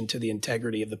attention to the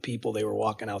integrity of the people they were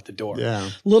walking out the door.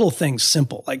 Yeah. Little things,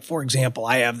 simple. Like, for example,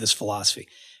 I have this philosophy.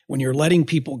 When you're letting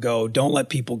people go, don't let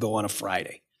people go on a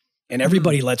Friday. And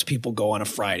everybody lets people go on a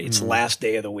Friday. It's the last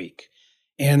day of the week.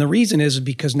 And the reason is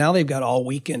because now they've got all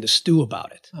weekend to stew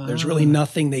about it. There's really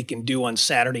nothing they can do on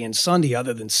Saturday and Sunday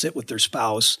other than sit with their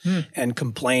spouse and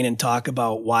complain and talk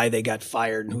about why they got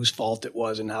fired and whose fault it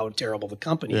was and how terrible the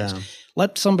company is.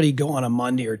 Let somebody go on a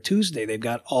Monday or Tuesday. They've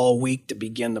got all week to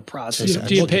begin the process.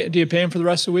 Do you pay them for the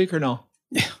rest of the week or no?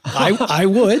 I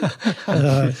would.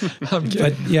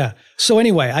 But yeah. So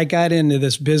anyway, I got into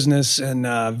this business, and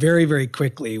very, very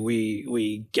quickly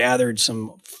we gathered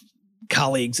some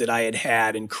colleagues that I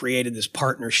had and created this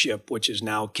partnership, which is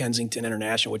now Kensington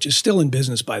International, which is still in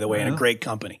business, by the way, and a great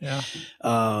company. Yeah.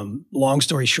 Long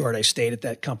story short, I stayed at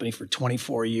that company for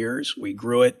 24 years. We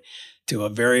grew it to a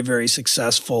very, very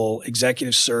successful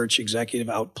executive search, executive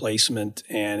outplacement,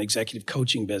 and executive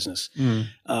coaching business.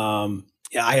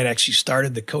 I had actually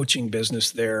started the coaching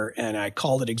business there, and I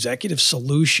called it Executive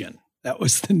Solution. That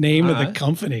was the name of the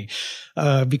company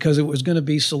because it was going to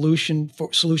be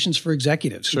solutions for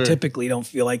executives who typically don't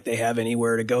feel like they have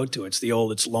anywhere to go to. It's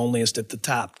loneliest at the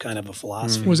top kind of a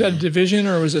philosophy. Was that a division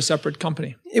or was it a separate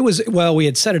company? It was, well, we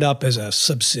had set it up as a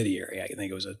subsidiary. I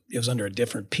think it was under a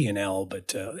different P&L,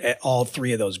 but all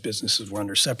three of those businesses were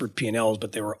under separate P&Ls,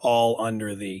 but they were all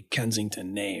under the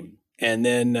Kensington name. And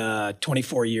then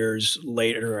 24 years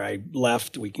later, I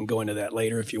left. We can go into that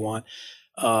later if you want.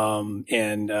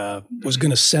 And was going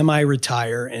to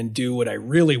semi-retire and do what I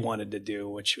really wanted to do,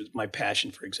 which was my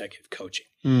passion for executive coaching.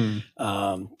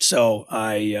 So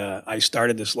I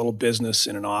started this little business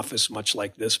in an office much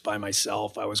like this by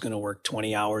myself. I was going to work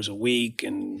 20 hours a week.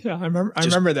 And I remember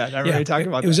that. I remember you talking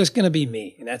about that. It was just going to be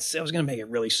me. And I was going to make it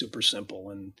really super simple.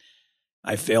 And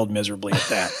I failed miserably at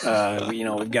that.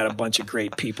 We've got a bunch of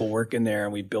great people working there,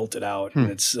 and we built it out.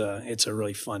 And it's a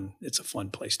really fun. It's a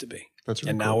fun place to be. That's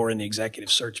really and cool. now we're in the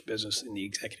executive search business, in the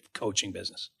executive coaching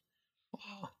business.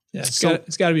 Wow. Yeah,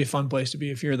 it's got to be a fun place to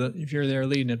be if you're there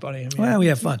leading it, buddy. I mean, well, we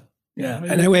have fun. Yeah,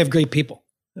 and then we have great people.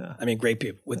 Yeah. I mean, great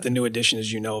people. With the new addition,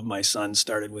 as you know, of my son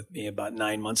started with me about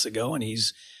 9 months ago, and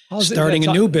he's starting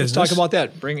a new business. Let's talk about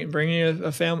that. Bringing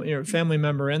a family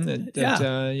member in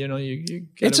that you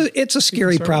it's a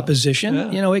scary proposition.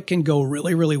 Yeah. It can go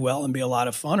really, really well and be a lot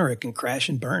of fun, or it can crash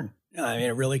and burn. I mean,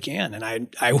 it really can. And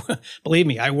I believe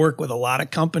me, I work with a lot of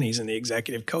companies in the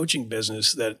executive coaching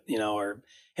business that,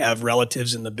 have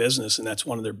relatives in the business. And that's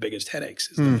one of their biggest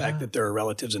headaches is the fact that there are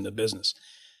relatives in the business.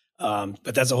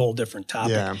 But that's a whole different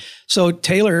topic. Yeah. So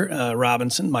Taylor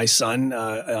Robinson, my son,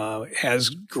 has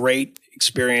great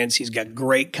experience. He's got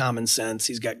great common sense.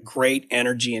 He's got great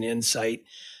energy and insight.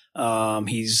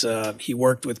 He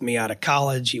worked with me out of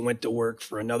college. He went to work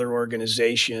for another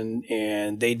organization,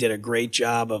 and they did a great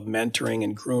job of mentoring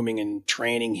and grooming and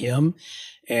training him.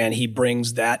 And he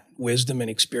brings that wisdom and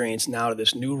experience now to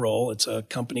this new role. It's a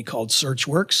company called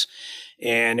SearchWorks.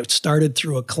 And it started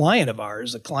through a client of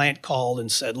ours. The client called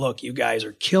and said, look, you guys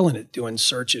are killing it doing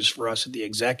searches for us at the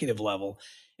executive level.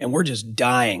 And we're just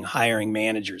dying hiring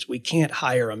managers. We can't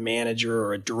hire a manager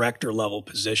or a director level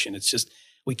position. It's just,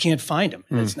 we can't find them.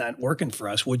 It's not working for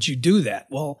us. Would you do that?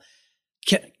 Well,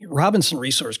 Robinson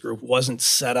Resource Group wasn't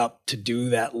set up to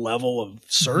do that level of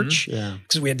search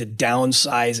because we had to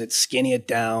downsize it, skinny it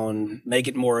down, make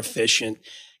it more efficient,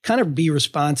 kind of be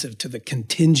responsive to the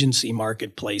contingency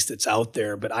marketplace that's out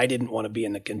there. But I didn't want to be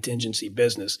in the contingency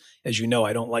business. As you know,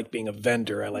 I don't like being a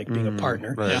vendor. I like being a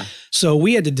partner. Right. Yeah. So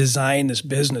we had to design this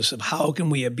business of how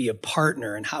can we be a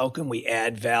partner and how can we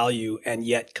add value and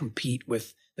yet compete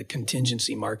with the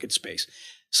contingency market space.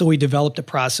 So we developed a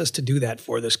process to do that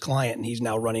for this client, and he's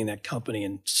now running that company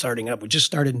and starting up. We just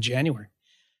started in January.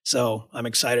 So I'm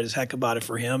excited as heck about it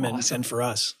for him and for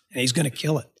us. And he's going to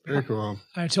kill it. Very cool.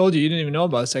 I told you didn't even know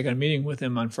about this. I got a meeting with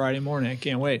him on Friday morning. I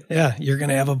can't wait. Yeah, you're going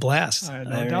to have a blast.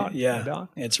 No doubt. Yeah, no doubt.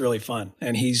 It's really fun.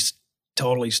 And he's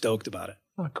totally stoked about it.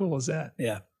 How cool is that?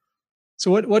 Yeah. So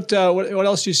what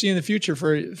else do you see in the future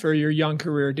for your young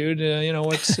career, dude? Where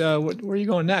are you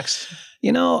going next?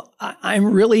 I'm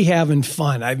really having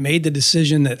fun. I've made the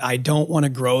decision that I don't want to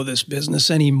grow this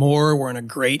business anymore. We're in a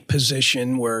great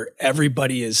position where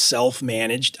everybody is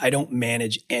self-managed. I don't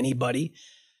manage anybody.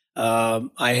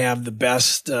 I have the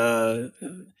best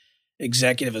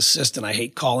executive assistant. I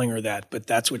hate calling her that, but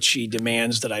that's what she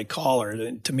demands that I call her.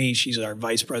 And to me, she's our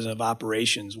vice president of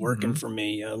operations working for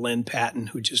me, Lynn Patton,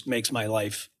 who just makes my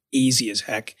life easy as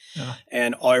heck. Yeah.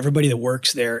 And everybody that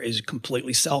works there is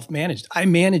completely self-managed. I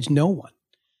manage no one.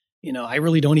 You know, I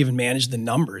really don't even manage the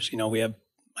numbers. You know,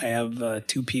 I have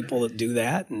 2 people that do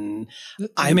that, and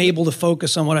I'm able to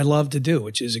focus on what I love to do,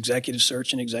 which is executive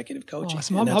search and executive coaching.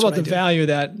 Awesome. How about the value of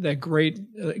that great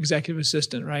executive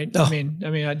assistant, right? Oh. I mean,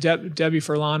 Debbie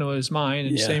Furlano is mine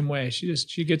in the same way.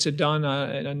 She gets it done,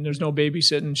 and there's no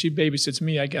babysitting. She babysits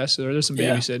me, I guess. Or there's some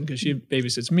babysitting because she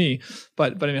babysits me.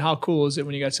 But I mean, how cool is it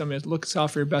when you got somebody that looks out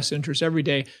for your best interest every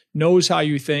day, knows how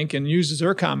you think, and uses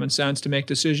her common sense to make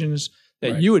decisions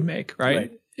that you would make,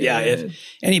 right? Yeah, if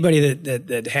anybody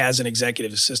that has an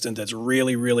executive assistant that's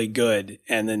really, really good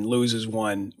and then loses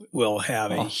one will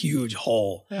have a huge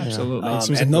hole.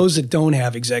 Absolutely. And those that don't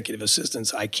have executive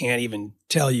assistants, I can't even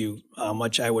tell you how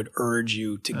much I would urge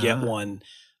you to get one.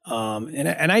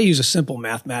 And I use a simple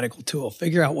mathematical tool.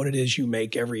 Figure out what it is you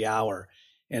make every hour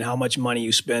and how much money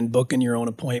you spend booking your own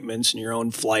appointments and your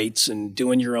own flights and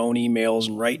doing your own emails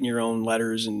and writing your own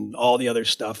letters and all the other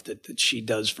stuff that she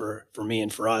does for me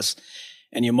and for us.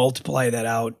 And you multiply that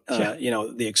out,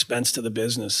 the expense to the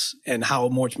business and how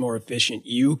much more efficient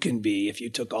you can be if you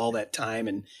took all that time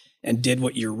and did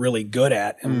what you're really good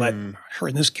at and let her,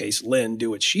 in this case, Lynn, do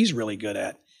what she's really good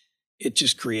at. It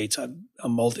just creates it's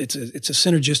a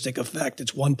synergistic effect.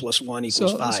 It's 1 + 1 =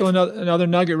 5. So another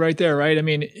nugget right there, right? I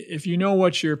mean, if you know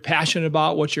what you're passionate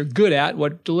about, what you're good at,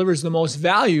 what delivers the most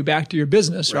value back to your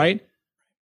business, right?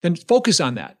 Then focus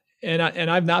on that. And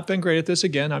I've not been great at this.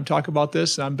 Again, I'm talking about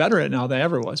this. I'm better at it now than I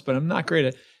ever was, but I'm not great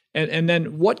at it. And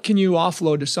then what can you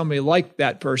offload to somebody like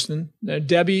that person?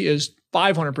 Debbie is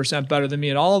 500% better than me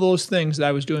at all of those things that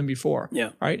I was doing before. Yeah.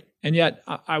 Right. And yet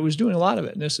I was doing a lot of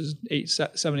it. And this is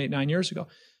 7, 8, 9 years ago.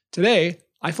 Today,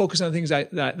 I focus on the things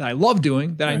that I love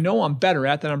doing, that I know I'm better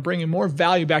at, that I'm bringing more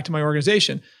value back to my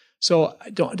organization. So I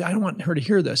don't want her to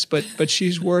hear this, but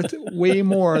she's worth way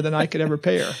more than I could ever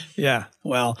pay her. Yeah,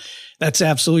 well, that's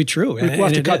absolutely true. We'll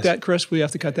have to cut that, Chris. We have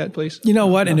to cut that, please. You know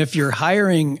what? And if you're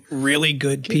hiring really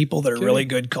good people that are really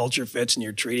good culture fits and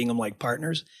you're treating them like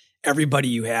partners, everybody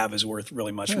you have is worth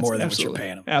really much more than what you're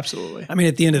paying them. Absolutely. I mean,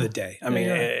 at the end of the day,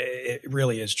 it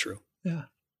really is true. Yeah.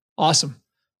 Awesome.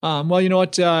 Well, you know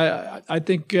what? I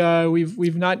think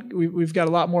we've got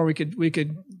a lot more we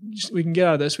can get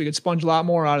out of this. We could sponge a lot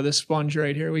more out of this sponge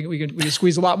right here. We could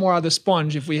squeeze a lot more out of the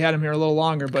sponge if we had him here a little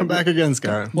longer. But come back again,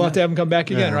 Scott. We'll have to have him come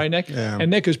back again, right, Nick? Yeah. And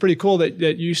Nick, it was pretty cool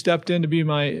that you stepped in to be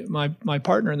my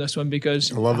partner in this one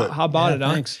because I love it. How about it?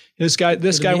 Thanks. This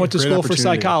guy went to school for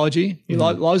psychology. He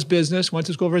loves business. Went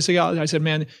to school for psychology. I said,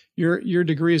 man, your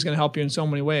degree is going to help you in so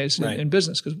many ways in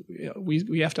business because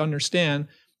we have to understand.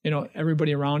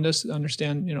 Everybody around us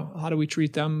understand, how do we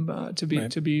treat them to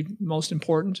be most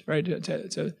important, right?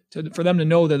 For them to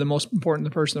know they're the most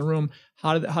important person in the room.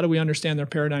 How do we understand their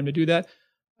paradigm to do that?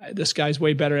 This guy's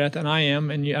way better at it than I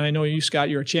am. And I know you, Scott,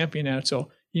 you're a champion at it.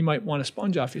 So he might want to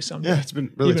sponge off you someday. Yeah, it's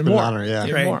been an honor. Yeah.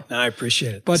 Great. More. I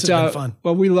appreciate it. But this has been fun.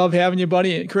 Well, we love having you,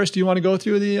 buddy. Chris, do you want to go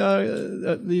through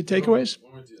the takeaways?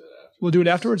 We'll do it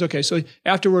afterwards. Okay, so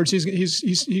afterwards,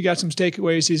 he got some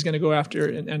takeaways. He's going to go after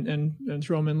and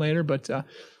throw them in later. But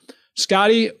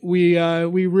Scotty, we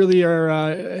really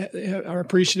are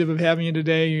appreciative of having you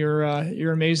today. You're an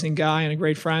amazing guy and a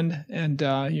great friend, and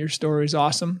your story is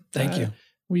awesome. Thank you.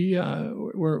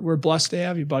 We're blessed to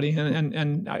have you, buddy,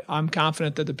 and I'm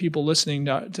confident that the people listening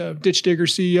to Ditch Digger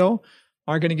CEO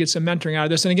are going to get some mentoring out of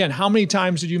this. And again, how many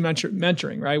times did you mention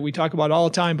mentoring, right? We talk about it all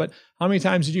the time, but how many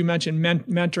times did you mention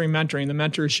mentoring, the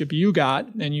mentorship you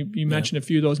got? And you mentioned a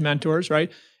few of those mentors,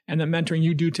 right? And the mentoring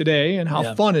you do today and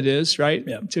how fun it is, right?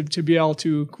 To be able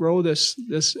to grow this.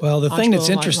 Well, the thing that's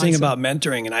interesting about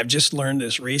mentoring, and I've just learned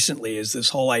this recently, is this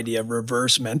whole idea of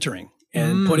reverse mentoring.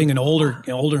 And putting an older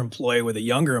employee with a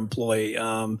younger employee,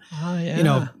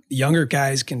 younger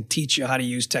guys can teach you how to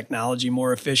use technology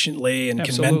more efficiently and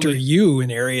can mentor you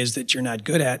in areas that you're not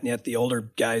good at. And yet the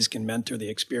older guys can mentor the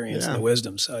experience and the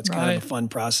wisdom. So it's kind of a fun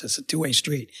process, a two-way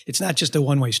street. It's not just a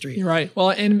one-way street. You're right. Well,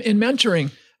 in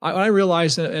mentoring, I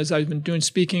realized that as I've been doing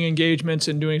speaking engagements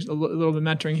and doing a little bit of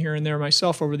mentoring here and there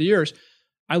myself over the years,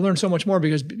 I learned so much more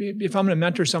because if I'm going to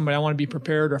mentor somebody, I want to be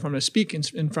prepared, or if I'm going to speak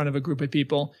in front of a group of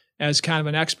people as kind of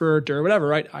an expert or whatever,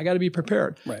 right? I got to be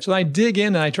prepared. Right. So I dig in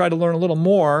and I try to learn a little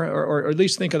more, or at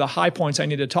least think of the high points I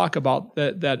need to talk about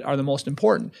that are the most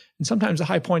important. And sometimes the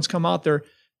high points come out, they're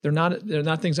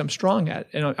not things I'm strong at.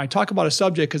 And I talk about a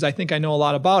subject because I think I know a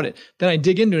lot about it. Then I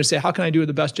dig into it and say, how can I do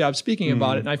the best job speaking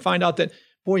about it? And I find out that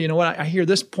boy, you know what? I hear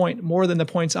this point more than the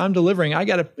points I'm delivering. I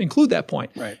got to include that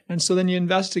point. Right. And so then you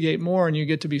investigate more and you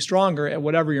get to be stronger at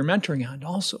whatever you're mentoring on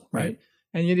also. Right.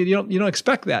 And you don't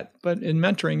expect that, but in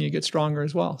mentoring, you get stronger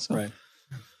as well. So. Right.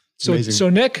 So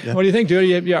Nick, what do you think,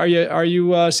 dude? Are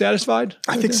you satisfied?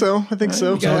 I think so.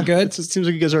 So. All good. It seems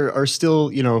like you guys are still,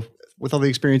 with all the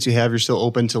experience you have, you're still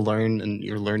open to learn, and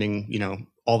you're learning,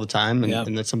 all the time.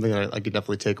 And that's something that I could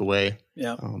definitely take away.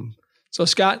 Yeah. So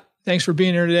Scott, thanks for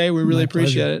being here today. We really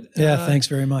appreciate it. Yeah. Thanks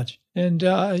very much. And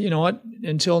you know what?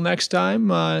 Until next time,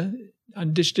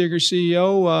 on Ditch Digger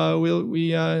CEO,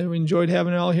 we enjoyed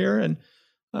having it all here, and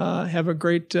have a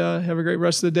great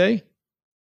rest of the day.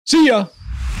 See ya.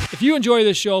 If you enjoy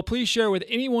this show, please share with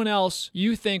anyone else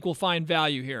you think will find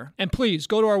value here. And please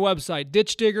go to our website,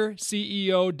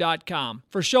 ditchdiggerceo.com,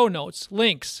 for show notes,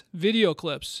 links, video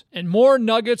clips, and more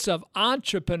nuggets of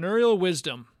entrepreneurial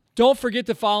wisdom. Don't forget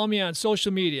to follow me on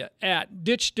social media at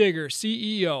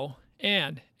ditchdiggerceo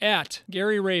and at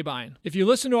Gary Rabine. If you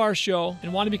listen to our show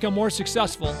and want to become more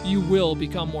successful, you will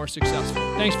become more successful.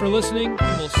 Thanks for listening,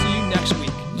 and we'll see you next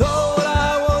week. Lord,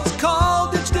 I was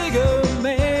called Ditch Digger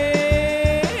Man,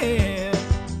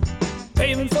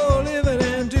 paving for a living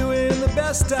and doing the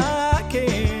best I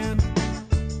can.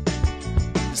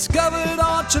 Discovered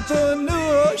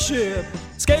entrepreneurship,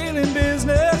 scaling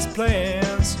business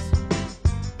plans.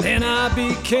 Then I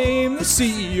became the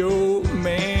CEO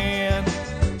man.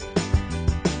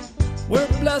 We're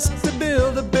blessed to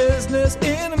build a business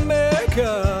in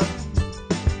America,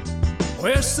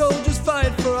 where soldiers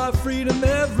fight for our freedom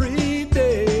every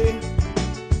day.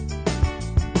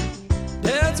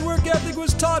 Dad's work ethic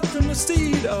was taught from the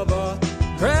seat of a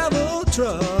gravel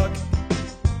truck,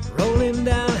 rolling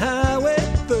down Highway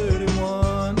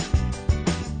 31.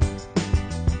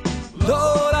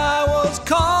 Lord, I was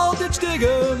called Ditch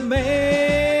Digger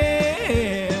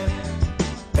Man,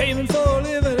 paving for a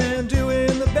living and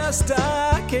doing the best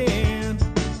I can.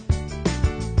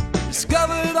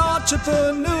 Discovered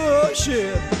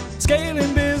entrepreneurship,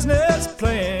 scaling business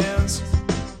plans.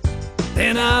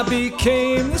 Then I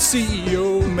became the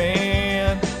CEO man.